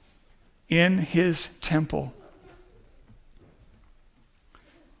in his temple.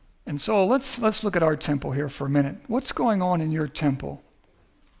 And so let's look at our temple here for a minute. What's going on in your temple?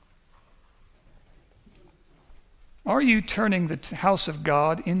 Are you turning the house of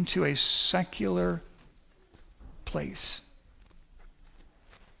God into a secular place?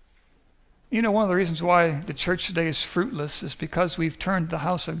 You know, one of the reasons why the church today is fruitless is because we've turned the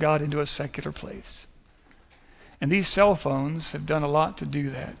house of God into a secular place. And these cell phones have done a lot to do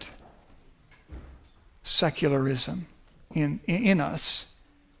that. Secularism in us,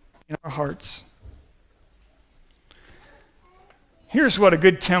 in our hearts. Here's what a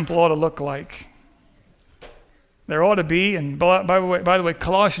good temple ought to look like. There ought to be, and by the way,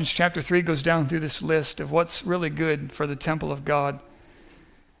 Colossians chapter 3 goes down through this list of what's really good for the temple of God.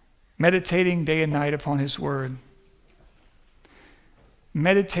 Meditating day and night upon his word.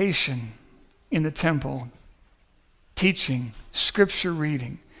 Meditation in the temple. Teaching, scripture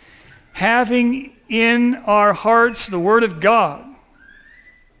reading. Having in our hearts the word of God.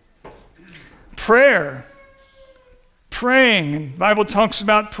 Prayer. Praying. The Bible talks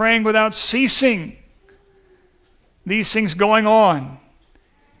about praying without ceasing. These things going on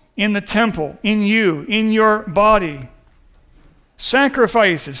in the temple, in you, in your body.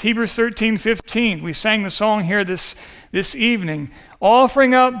 Sacrifices, Hebrews 13:15. We sang the song here this evening.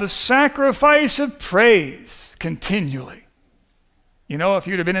 Offering up the sacrifice of praise continually. You know, if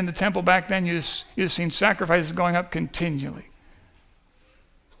you'd have been in the temple back then, you'd have seen sacrifices going up continually.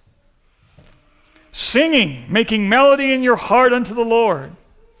 singing, making melody in your heart unto the Lord.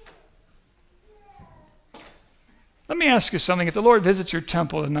 Let me ask you something. If the Lord visits your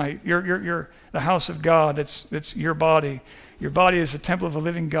temple tonight, the house of God, that's your body is a temple of a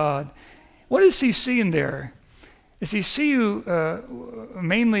living God. What does he see in there? Does he see you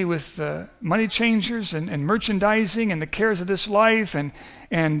mainly with money changers and merchandising and the cares of this life?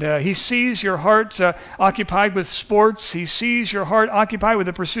 And he sees your heart occupied with sports. He sees your heart occupied with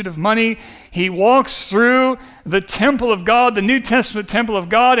the pursuit of money. He walks through the temple of God, the New Testament temple of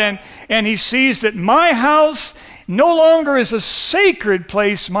God, and he sees that my house no longer is a sacred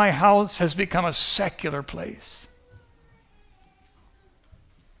place. My house has become a secular place.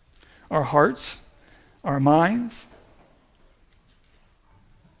 Our hearts, our minds,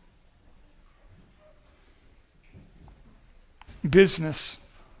 business.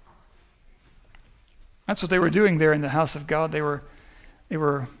 That's what they were doing there in the house of God. They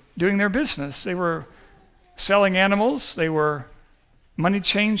were doing their business. They were selling animals. They were money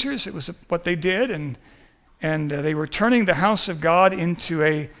changers. It was what they did, and they were turning the house of God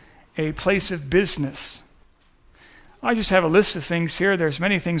into a place of business. I just have a list of things here. There's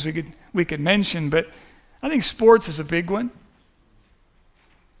many things we could mention, but I think sports is a big one.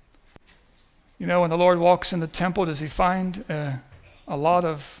 You know, when the Lord walks in the temple, does he find a lot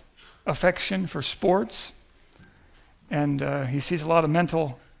of affection for sports? And he sees a lot of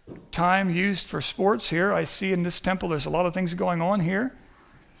mental time used for sports here. I see in this temple there's a lot of things going on here.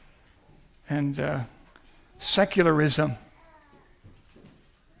 And secularism.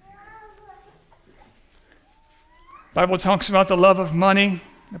 The Bible talks about the love of money,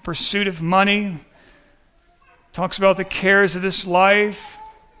 the pursuit of money, talks about the cares of this life.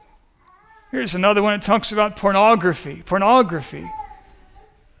 Here's another one that talks about pornography. Pornography.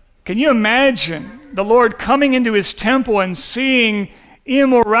 Can you imagine the Lord coming into his temple and seeing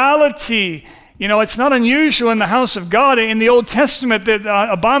immorality? You know, it's not unusual in the house of God in the Old Testament that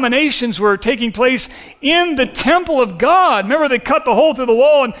abominations were taking place in the temple of God. Remember, they cut the hole through the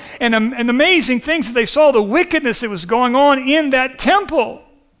wall, and amazing things that they saw, the wickedness that was going on in that temple.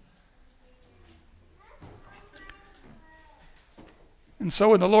 And so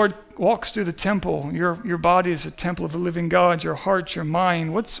when the Lord walks through the temple, your body is a temple of the living God, your heart, your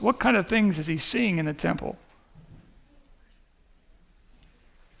mind. What kind of things is he seeing in the temple?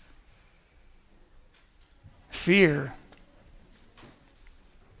 Fear,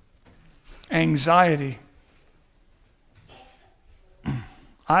 anxiety.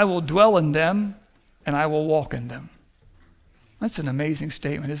 I will dwell in them and I will walk in them. That's an amazing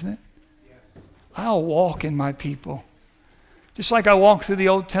statement, isn't it? Yes. I'll walk in my people. Just like I walked through the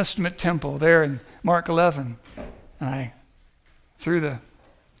Old Testament temple there in Mark 11, and I threw the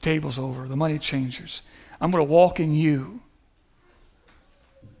tables over, the money changers. I'm going to walk in you.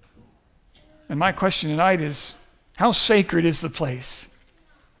 And my question tonight is, how sacred is the place?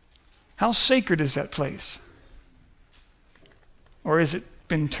 How sacred is that place? Or has it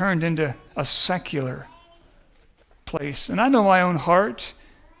been turned into a secular place? And I know my own heart,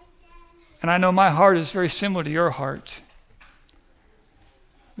 and I know my heart is very similar to your heart.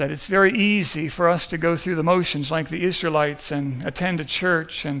 That it's very easy for us to go through the motions like the Israelites and attend a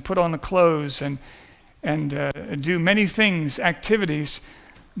church and put on the clothes and do many things, activities,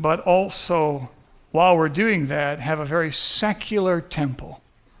 but also, while we're doing that, have a very secular temple.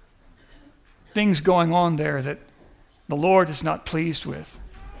 Things going on there that the Lord is not pleased with.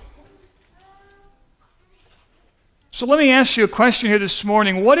 So let me ask you a question here this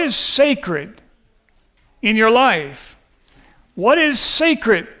morning. What is sacred in your life? What is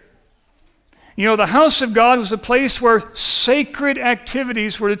sacred? You know, the house of God was a place where sacred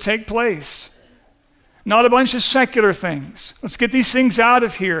activities were to take place. Not a bunch of secular things. Let's get these things out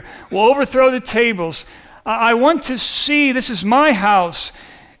of here. We'll overthrow the tables. I want to see, this is my house.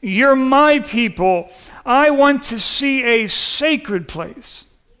 You're my people. I want to see a sacred place.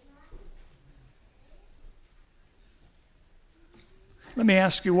 Let me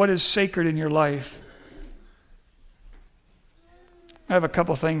ask you, what is sacred in your life? I have a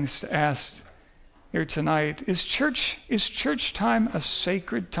couple things to ask here tonight. Is church time a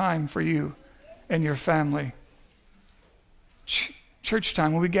sacred time for you and your family? Church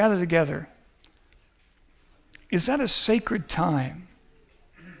time, when we gather together, is that a sacred time?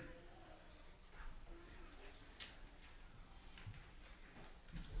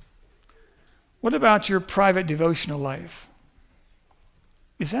 What about your private devotional life?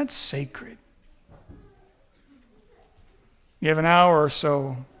 Is that sacred? You have an hour or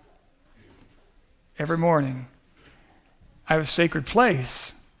so every morning. I have a sacred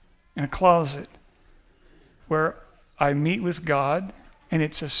place in a closet where I meet with God and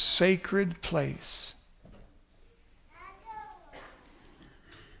it's a sacred place.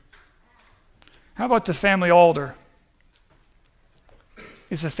 How about the family altar?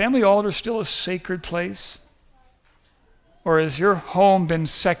 Is the family altar still a sacred place? Or has your home been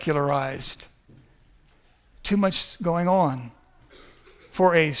secularized? Too much going on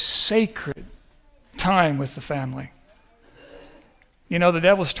for a sacred time with the family. You know, the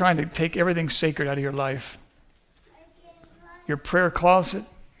devil's trying to take everything sacred out of your life. Your prayer closet,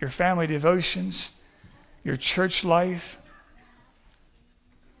 your family devotions, your church life.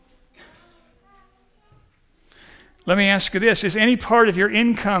 Let me ask you this. Is any part of your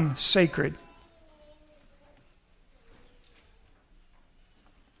income sacred?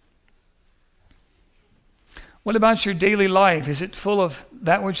 What about your daily life? Is it full of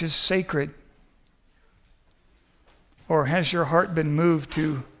that which is sacred? Or has your heart been moved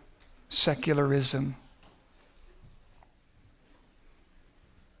to secularism?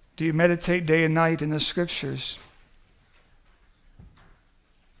 Do you meditate day and night in the scriptures?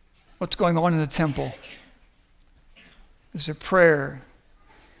 What's going on in the temple? Is there prayer?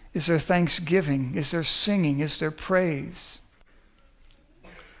 Is there thanksgiving? Is there singing? Is there praise?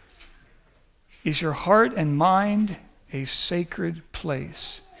 Is your heart and mind a sacred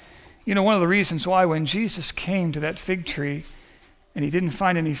place? You know, one of the reasons why when Jesus came to that fig tree and he didn't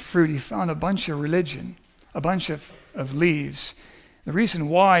find any fruit, he found a bunch of religion, a bunch of leaves. The reason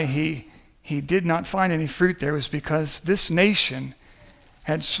why he did not find any fruit there was because this nation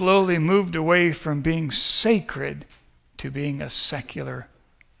had slowly moved away from being sacred to being a secular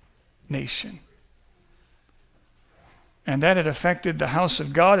nation. And that had affected the house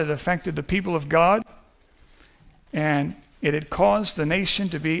of God, it affected the people of God, and it had caused the nation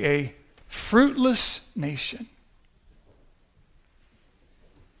to be a fruitless nation.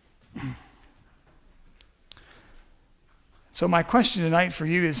 So my question tonight for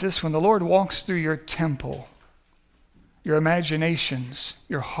you is this: when the Lord walks through your temple, your imaginations,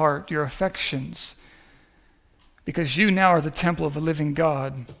 your heart, your affections, because you now are the temple of the living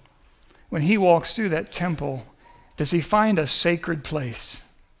God, when he walks through that temple, does he find a sacred place?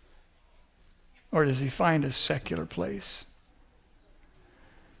 Or does he find a secular place?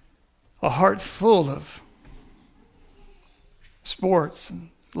 A heart full of sports and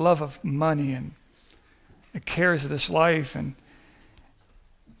love of money and the cares of this life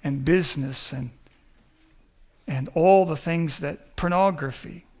and business and all the things that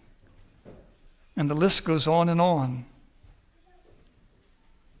pornography, and the list goes on and on.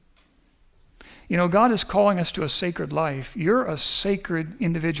 You know, God is calling us to a sacred life. You're a sacred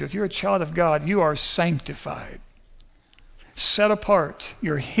individual. If you're a child of God, you are sanctified, set apart.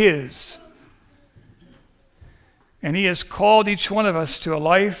 You're his. And he has called each one of us to a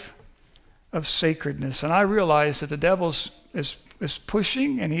life of sacredness. And I realize that the devil is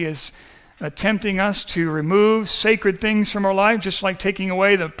pushing, and he is tempting us to remove sacred things from our life, just like taking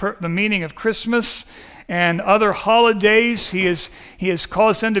away the meaning of Christmas and other holidays. He has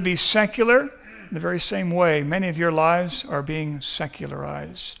caused them to be secular. In the very same way, many of your lives are being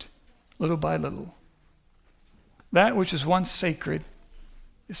secularized, little by little. That which was once sacred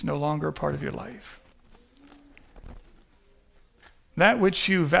is no longer a part of your life. That which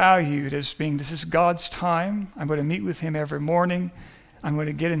you valued as being, this is God's time, I'm going to meet with him every morning, I'm going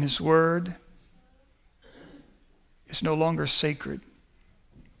to get in his word, is no longer sacred.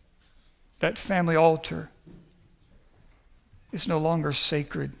 That family altar is no longer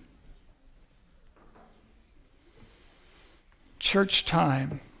sacred. Church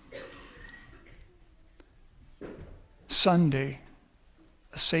time, Sunday,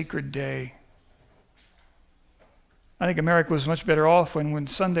 a sacred day. I think America was much better off when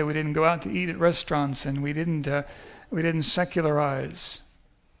Sunday we didn't go out to eat at restaurants and we didn't secularize.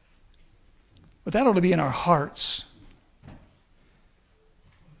 But that ought to be in our hearts.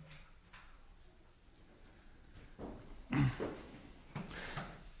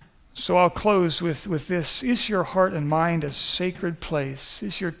 So I'll close with this. Is your heart and mind a sacred place?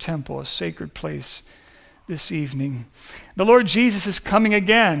 Is your temple a sacred place this evening? The Lord Jesus is coming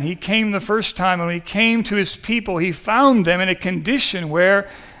again. He came the first time, and when he came to his people, he found them in a condition where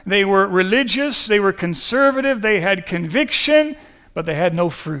they were religious, they were conservative, they had conviction, but they had no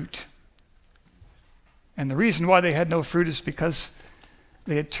fruit. And the reason why they had no fruit is because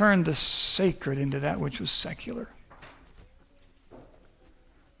they had turned the sacred into that which was secular.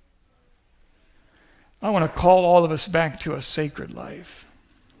 I want to call all of us back to a sacred life.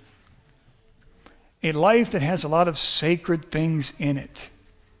 A life that has a lot of sacred things in it.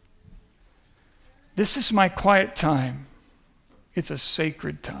 This is my quiet time. It's a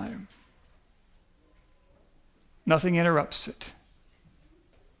sacred time. Nothing interrupts it.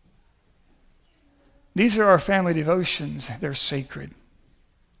 These are our family devotions. They're sacred.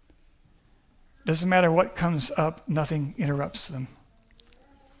 Doesn't matter what comes up, nothing interrupts them.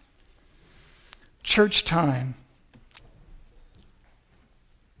 Church time.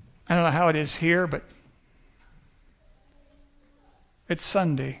 I don't know how it is here, but it's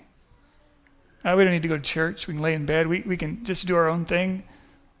Sunday. We don't need to go to church. We can lay in bed. We can just do our own thing.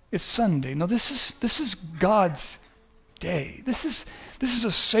 It's Sunday. No, this is God's day. This is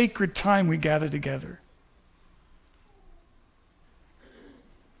a sacred time we gather together.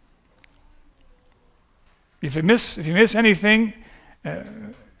 If you miss anything,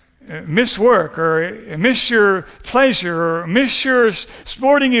 miss work or miss your pleasure or miss your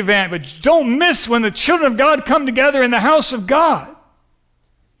sporting event, but don't miss when the children of God come together in the house of God.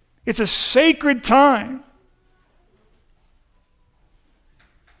 It's a sacred time.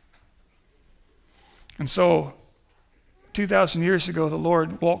 And so 2,000 years ago, the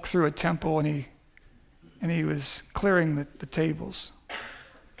Lord walked through a temple and he was clearing the tables.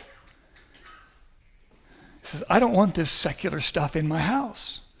 He says, I don't want this secular stuff in my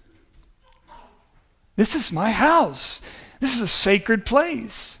house. This is my house. This is a sacred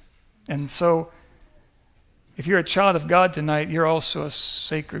place. And so, if you're a child of God tonight, you're also a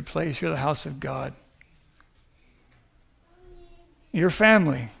sacred place. You're the house of God. Your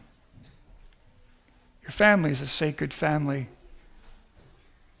family. Your family is a sacred family.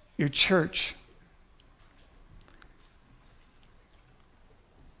 Your church.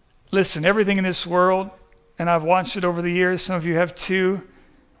 Listen, everything in this world, and I've watched it over the years, some of you have too,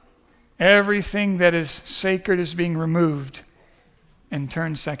 everything that is sacred is being removed and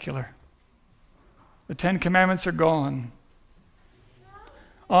turned secular. The 10 Commandments are gone.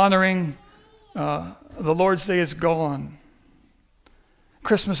 Honoring the Lord's Day is gone.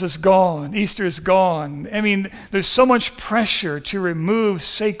 Christmas is gone. Easter is gone. I mean, there's so much pressure to remove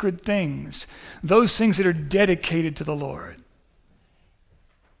sacred things, those things that are dedicated to the Lord.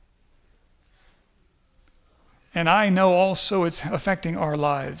 And I know also it's affecting our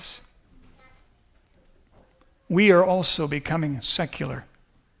lives. We are also becoming secular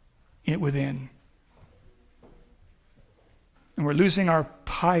within. And we're losing our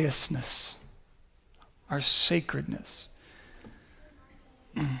piousness, our sacredness.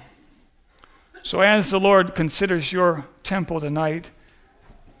 So as the Lord considers your temple tonight,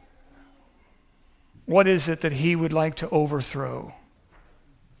 what is it that He would like to overthrow?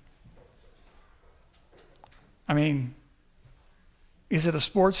 I mean, is it a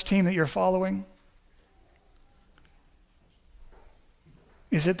sports team that you're following?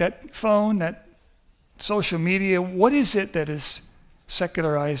 Is it that phone, that social media? What is it that is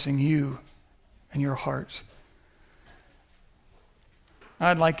secularizing you and your heart?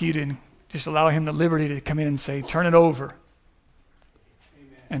 I'd like you to just allow Him the liberty to come in and say, turn it over.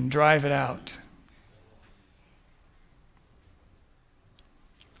 Amen. And drive it out.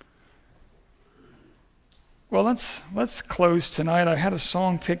 Well, let's close tonight. I had a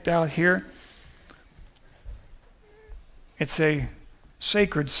song picked out here. It's a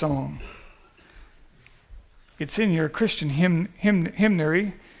sacred song. It's in your Christian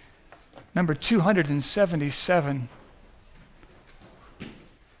hymnary, number 277.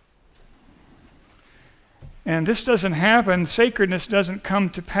 And this doesn't happen, sacredness doesn't come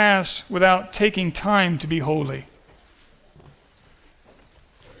to pass without taking time to be holy.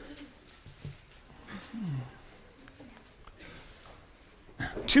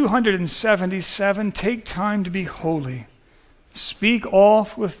 (277) Take time to be holy. Speak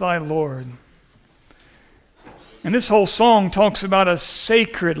oft with thy Lord. And this whole song talks about a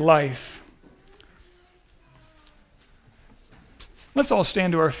sacred life. Let's all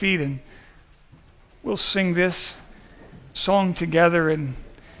stand to our feet and we'll sing this song together. And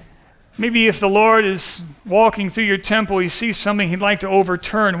maybe if the Lord is walking through your temple, He sees something He'd like to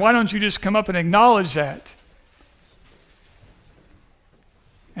overturn, why don't you just come up and acknowledge that?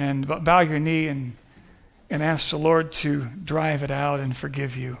 And bow your knee and ask the Lord to drive it out and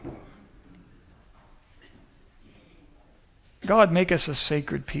forgive you. God, make us a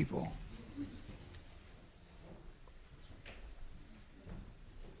sacred people.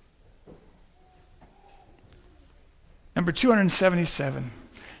 Number 277.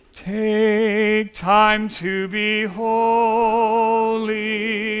 Take time to be holy.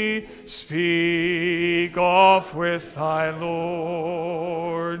 Speak oft with thy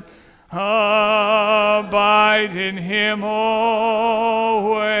Lord. Abide in Him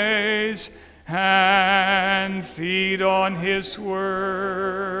always, and feed on His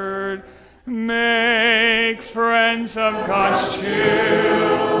word. Make friends of God's children.